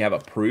Shebas. We have a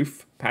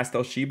proof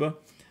Pastel Sheba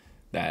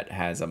that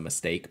has a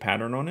mistake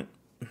pattern on it.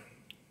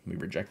 We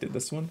rejected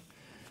this one.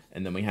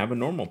 And then we have a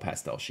normal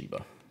pastel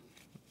Shiba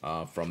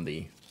from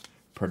the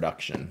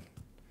production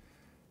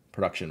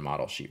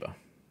model Shiba,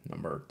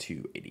 number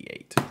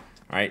 288. All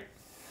right.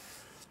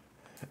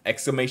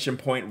 Exclamation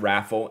point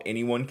raffle.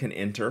 Anyone can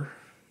enter.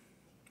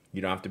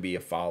 You don't have to be a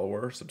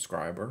follower,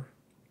 subscriber,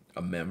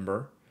 a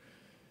member.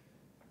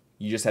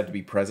 You just have to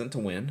be present to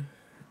win,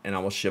 and I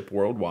will ship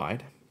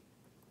worldwide.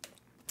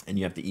 And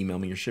you have to email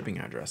me your shipping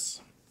address.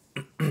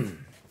 All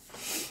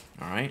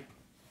right.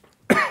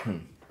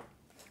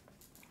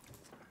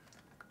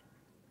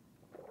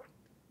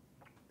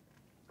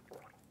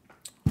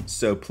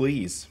 So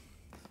please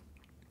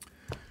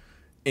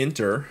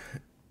enter,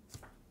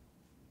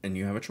 and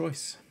you have a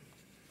choice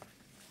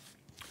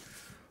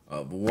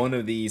of one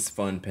of these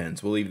fun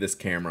pens. We'll leave this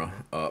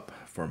camera up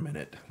for a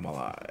minute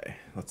while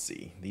let's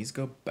see, these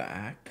go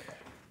back.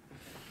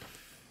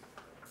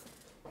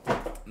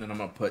 And then I'm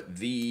going to put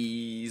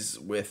these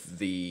with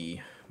the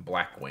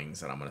black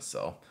wings that I'm going to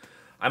sell.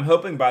 I'm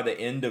hoping by the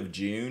end of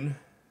June,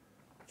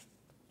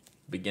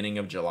 beginning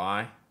of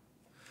July,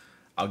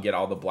 I'll get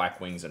all the black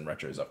wings and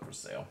retros up for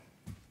sale.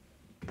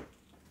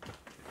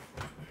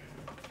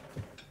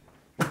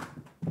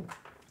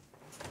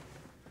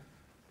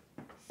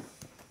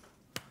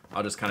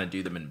 I'll just kind of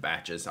do them in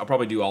batches. I'll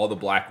probably do all the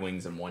black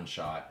wings in one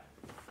shot.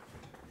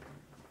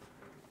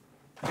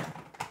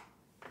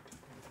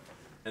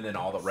 And then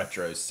all the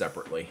retros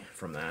separately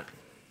from that.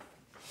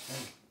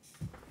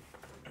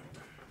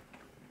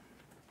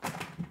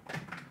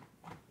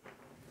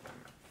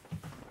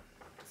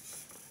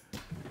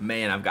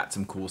 Man, I've got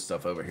some cool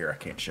stuff over here I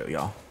can't show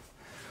y'all.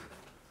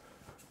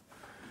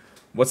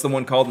 What's the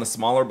one called in the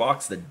smaller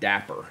box? The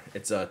Dapper.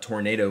 It's a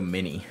Tornado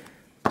Mini.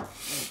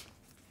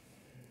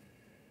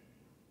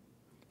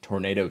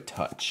 Tornado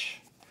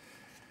Touch.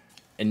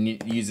 And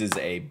it uses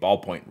a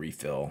ballpoint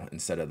refill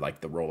instead of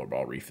like the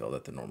rollerball refill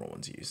that the normal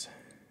ones use.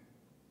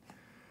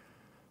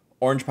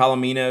 Orange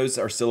Palominos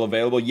are still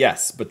available.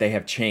 Yes, but they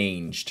have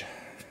changed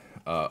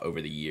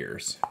over the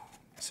years.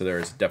 So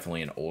there's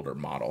definitely an older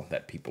model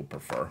that people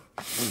prefer.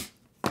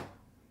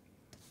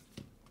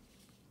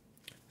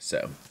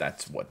 So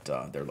that's what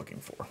they're looking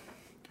for.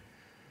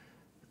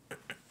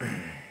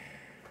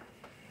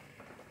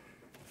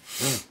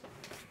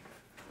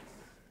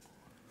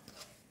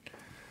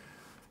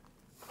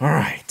 All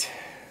right,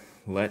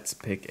 let's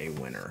pick a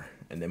winner,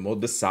 and then we'll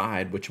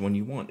decide which one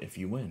you want if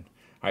you win.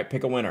 All right,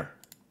 pick a winner.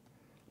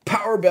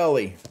 Power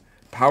Belly.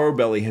 Power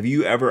Belly, have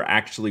you ever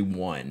actually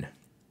won?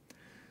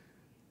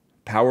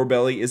 Power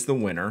Belly is the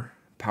winner.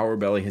 Power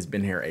Belly has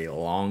been here a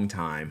long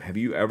time. Have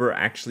you ever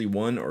actually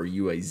won, or are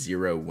you a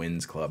Zero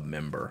Wins Club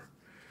member?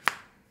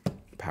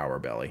 Power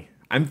Belly.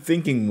 I'm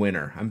thinking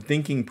winner. I'm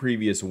thinking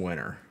previous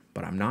winner,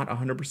 but I'm not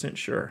 100%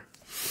 sure.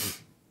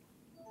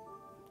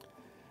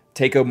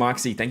 Takeo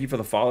Moxie, thank you for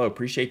the follow.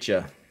 Appreciate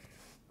you.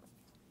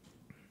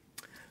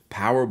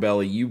 Power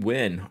Belly, you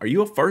win. Are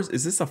you a first?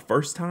 Is this a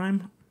first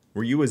time?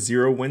 Were you a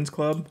Zero Wins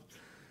Club?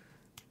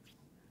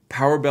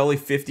 Power Belly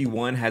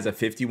 51 has a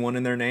 51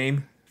 in their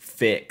name.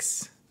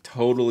 Fix.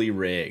 Totally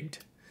rigged.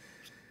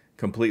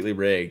 Completely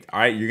rigged. All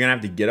right, you're going to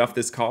have to get off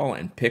this call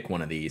and pick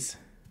one of these.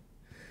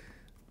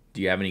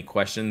 Do you have any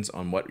questions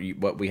on what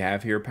we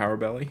have here, Power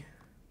Belly?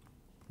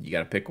 You got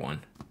to pick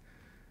one.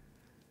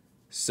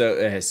 So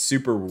it has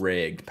super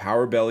rigged.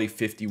 Power Belly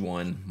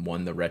 51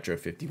 won the Retro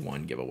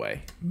 51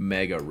 giveaway.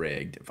 Mega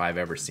rigged, if I've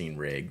ever seen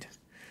rigged.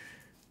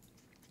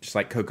 Just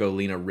like Coco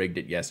Lena rigged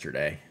it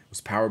yesterday. Was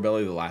Power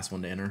Belly the last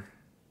one to enter?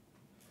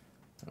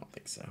 I don't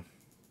think so.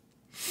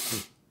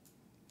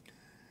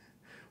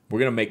 We're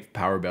going to make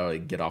Power Belly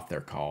get off their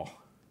call.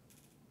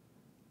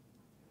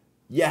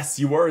 Yes,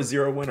 you were a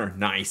zero winner.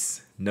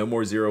 Nice. No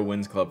more Zero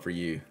Wins Club for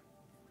you.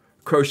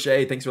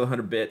 Crochet, thanks for the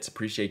 100 bits.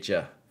 Appreciate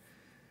you.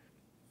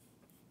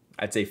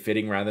 I'd say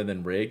fitting rather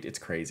than rigged. It's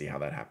crazy how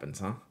that happens,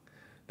 huh?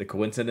 The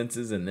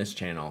coincidences in this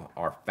channel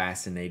are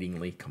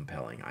fascinatingly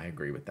compelling. I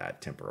agree with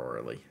that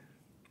temporarily.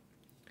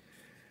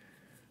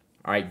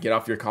 All right, get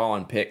off your call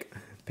and pick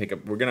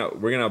up. We're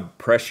gonna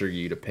pressure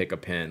you to pick a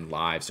pen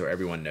live so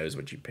everyone knows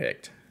what you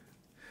picked.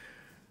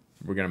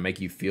 We're gonna make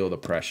you feel the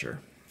pressure.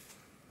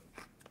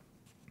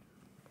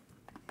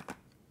 The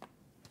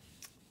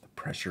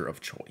pressure of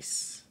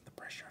choice. The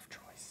pressure of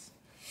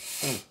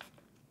choice.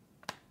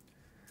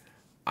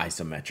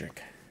 Isometric.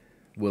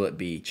 Will it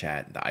be,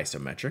 chat, the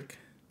isometric?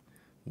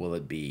 Will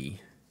it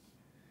be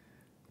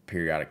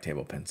periodic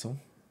table pencil?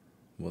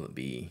 Will it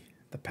be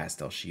the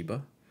pastel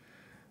Shiba?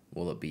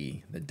 Will it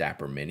be the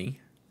Dapper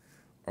Mini?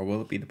 Or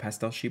will it be the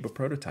pastel Shiba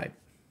prototype?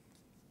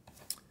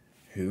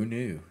 Who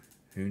knew?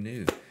 Who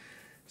knew?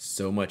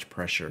 So much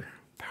pressure.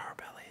 Power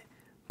Belly.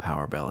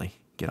 Power Belly,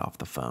 get off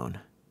the phone.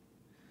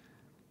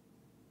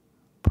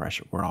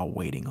 Pressure. We're all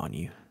waiting on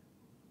you.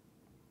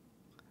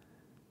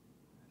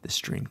 The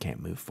stream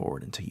can't move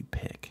forward until you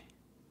pick.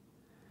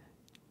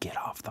 Get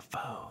off the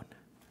phone.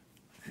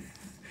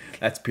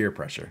 That's peer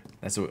pressure.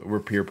 That's what we're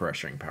peer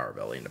pressuring Power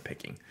Belly into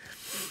picking.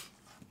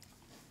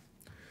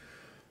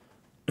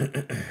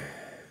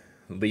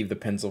 Leave the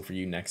pencil for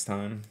you next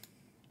time.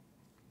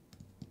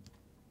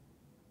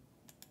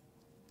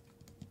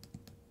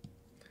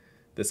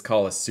 This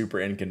call is super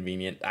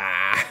inconvenient.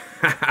 Ah.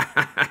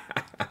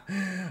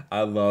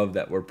 I love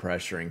that we're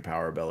pressuring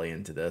Power Belly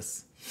into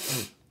this.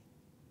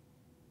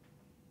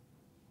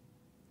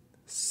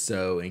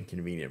 So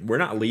inconvenient. We're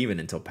not leaving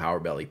until Power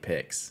Belly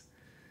picks.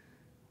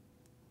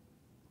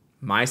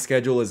 My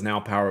schedule is now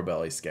Power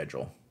Belly's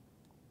schedule.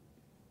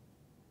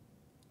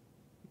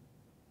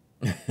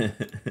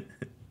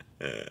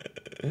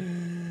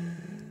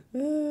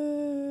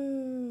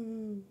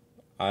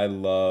 I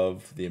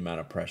love the amount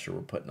of pressure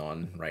we're putting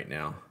on right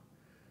now.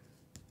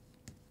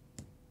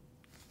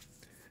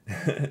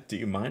 Do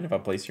you mind if I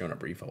place you on a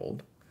brief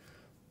hold?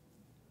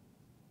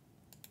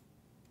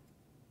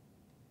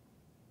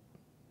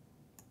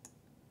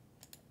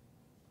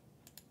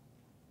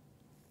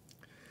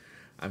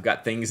 I've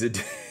got things to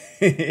do.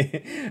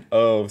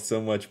 Oh,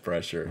 so much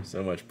pressure.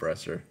 So much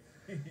pressure.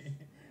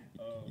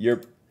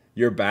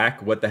 You're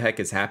back. What the heck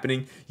is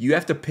happening? You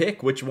have to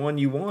pick which one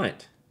you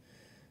want.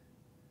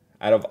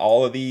 Out of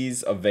all of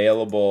these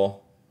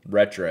available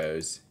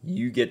retros,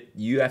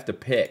 you have to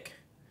pick.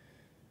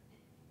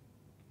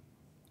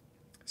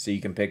 So you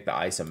can pick the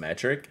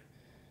isometric.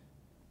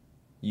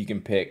 You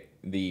can pick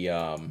the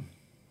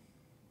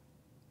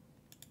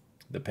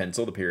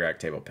pencil, the periodic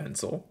table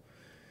pencil.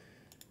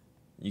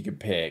 You could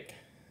pick,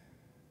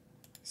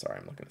 sorry,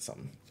 I'm looking at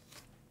something.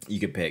 You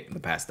could pick the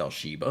pastel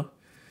Shiba.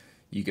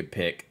 You could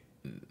pick,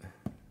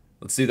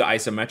 let's do the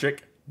isometric.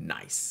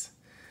 Nice.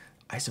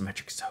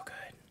 Isometric's so good.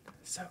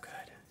 So good.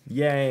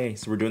 Yay.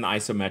 So we're doing the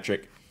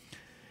isometric.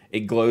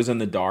 It glows in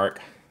the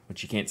dark,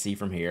 which you can't see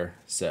from here.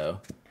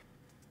 So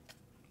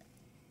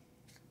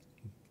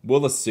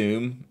we'll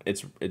assume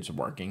it's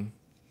working.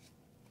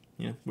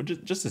 Yeah, we'll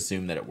just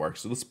assume that it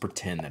works. So let's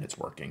pretend that it's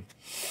working.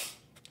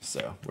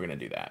 So we're going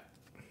to do that.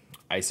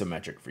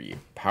 Isometric for you.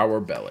 Power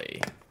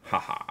Belly.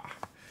 Haha.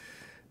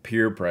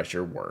 Peer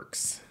pressure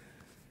works.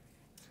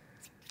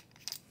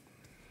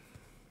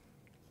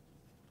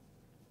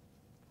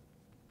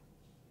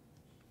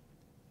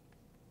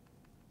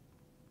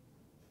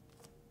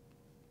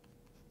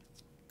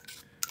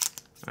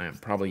 I am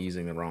probably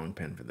using the wrong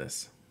pen for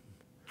this.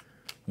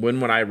 When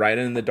would I write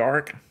in the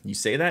dark? You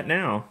say that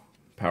now,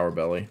 Power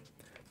Belly,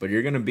 but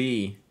you're going to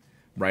be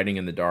writing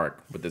in the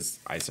dark with this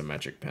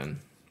isometric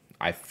pen.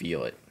 I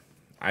feel it.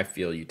 I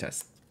feel you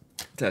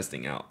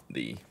testing out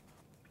the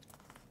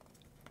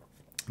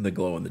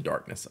glow in the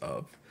darkness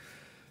of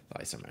the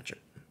isometric.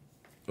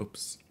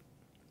 Oops.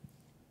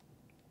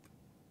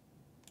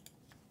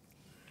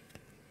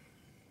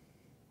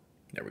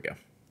 There we go.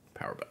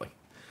 Power Belly.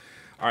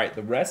 All right,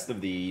 the rest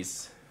of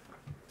these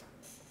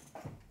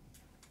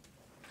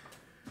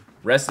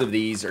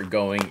are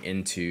going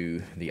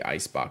into the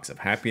Icebox of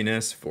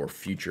Happiness for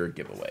future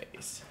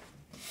giveaways.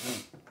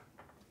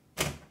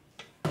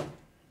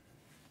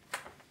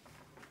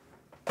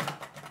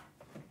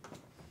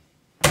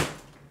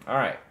 All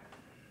right.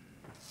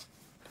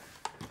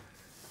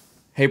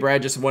 Hey,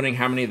 Brad, just wondering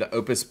how many of the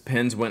Opus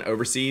pens went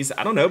overseas.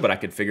 I don't know, but I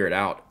could figure it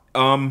out.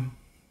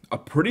 A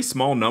pretty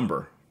small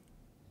number.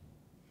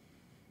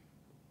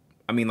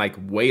 I mean, like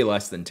way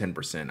less than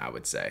 10%, I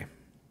would say.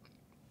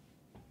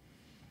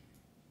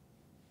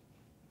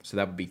 So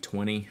that would be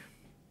 20.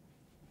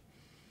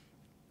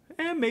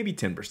 Maybe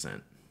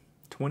 10%.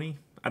 20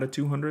 out of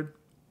 200.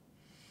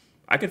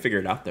 I could figure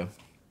it out, though.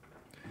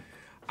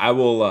 I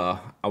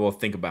will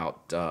think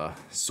about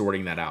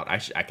sorting that out.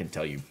 I can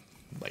tell you,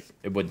 like,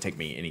 it wouldn't take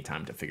me any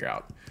time to figure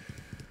out.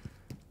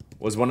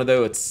 Was one of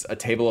those, it's a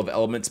Table of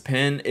Elements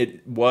pen?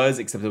 It was,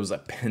 except it was a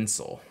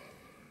pencil.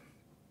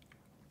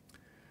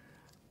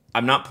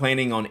 I'm not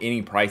planning on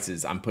any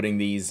prices. I'm putting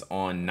these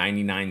on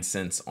 99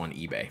 cents on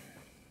eBay.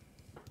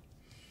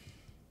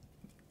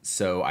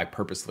 So I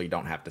purposely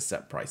don't have to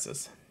set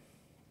prices.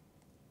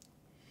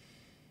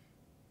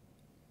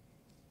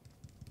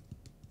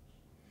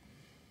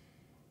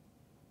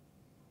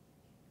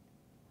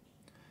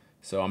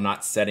 So I'm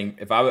not setting,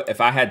 if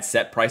I had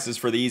set prices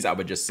for these, I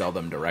would just sell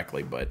them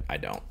directly, but I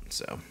don't.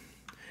 So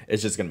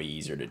it's just going to be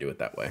easier to do it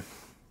that way.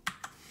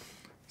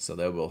 So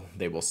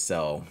they will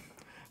sell.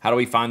 How do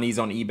we find these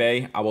on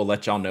eBay? I will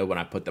let y'all know when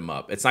I put them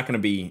up. It's not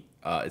going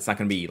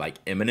to be like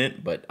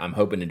imminent, but I'm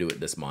hoping to do it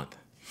this month.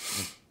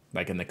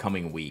 Like in the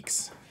coming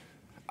weeks.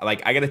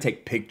 Like I got to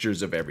take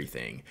pictures of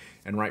everything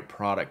and write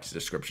product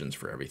descriptions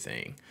for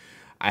everything.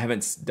 I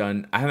haven't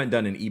done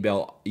an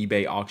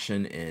eBay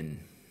auction in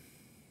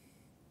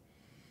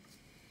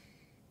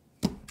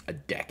a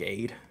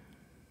decade.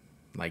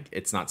 Like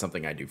it's not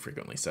something I do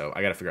frequently, so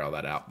I got to figure all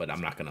that out, but I'm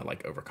not going to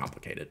like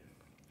overcomplicate it.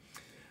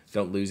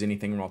 Don't lose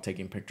anything while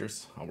taking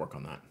pictures. I'll work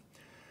on that.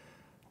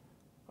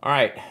 All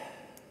right.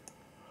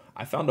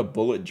 I found a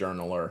bullet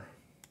journaler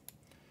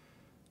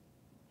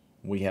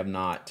we have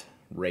not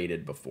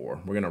rated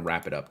before. We're going to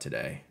wrap it up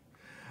today.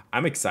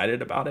 I'm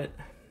excited about it.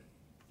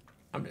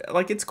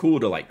 It's cool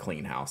to like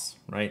clean house,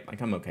 right?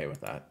 Like I'm okay with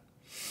that.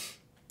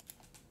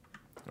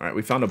 All right,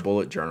 we found a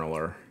bullet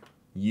journaler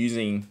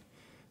using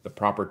the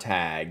proper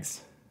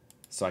tags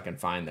so I can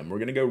find them. We're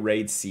going to go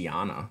raid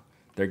Sienna.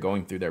 They're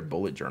going through their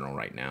bullet journal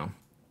right now.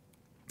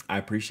 I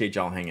appreciate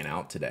y'all hanging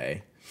out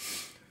today.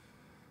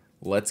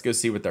 Let's go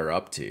see what they're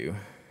up to.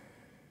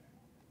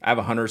 I have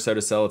 100 or so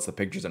to sell. It's the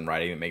pictures and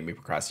writing that make me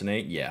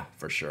procrastinate. Yeah,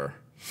 for sure.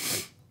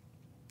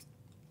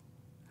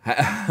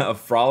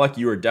 Frolic,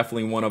 you are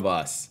definitely one of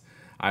us.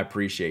 I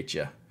appreciate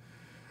you.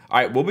 All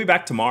right, we'll be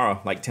back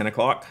tomorrow, like 10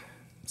 o'clock.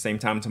 Same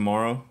time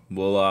tomorrow.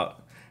 We'll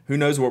who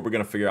knows what we're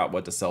gonna figure out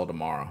what to sell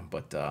tomorrow,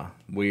 but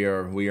we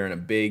are in a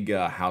big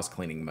house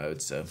cleaning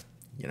mode, so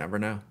you never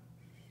know.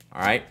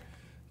 All right,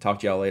 talk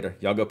to y'all later.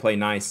 Y'all go play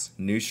nice.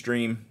 New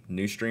stream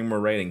we're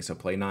rating, so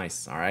play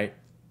nice. All right,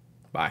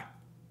 bye.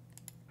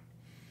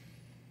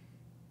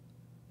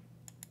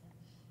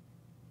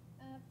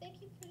 Thank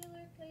you for the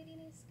alert, Lady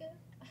Niska.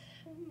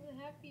 I'm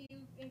happy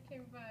you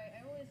came by.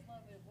 I always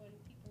love it when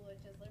people are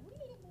just like,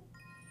 wee.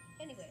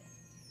 Anyway,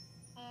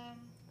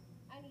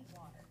 I need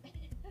water.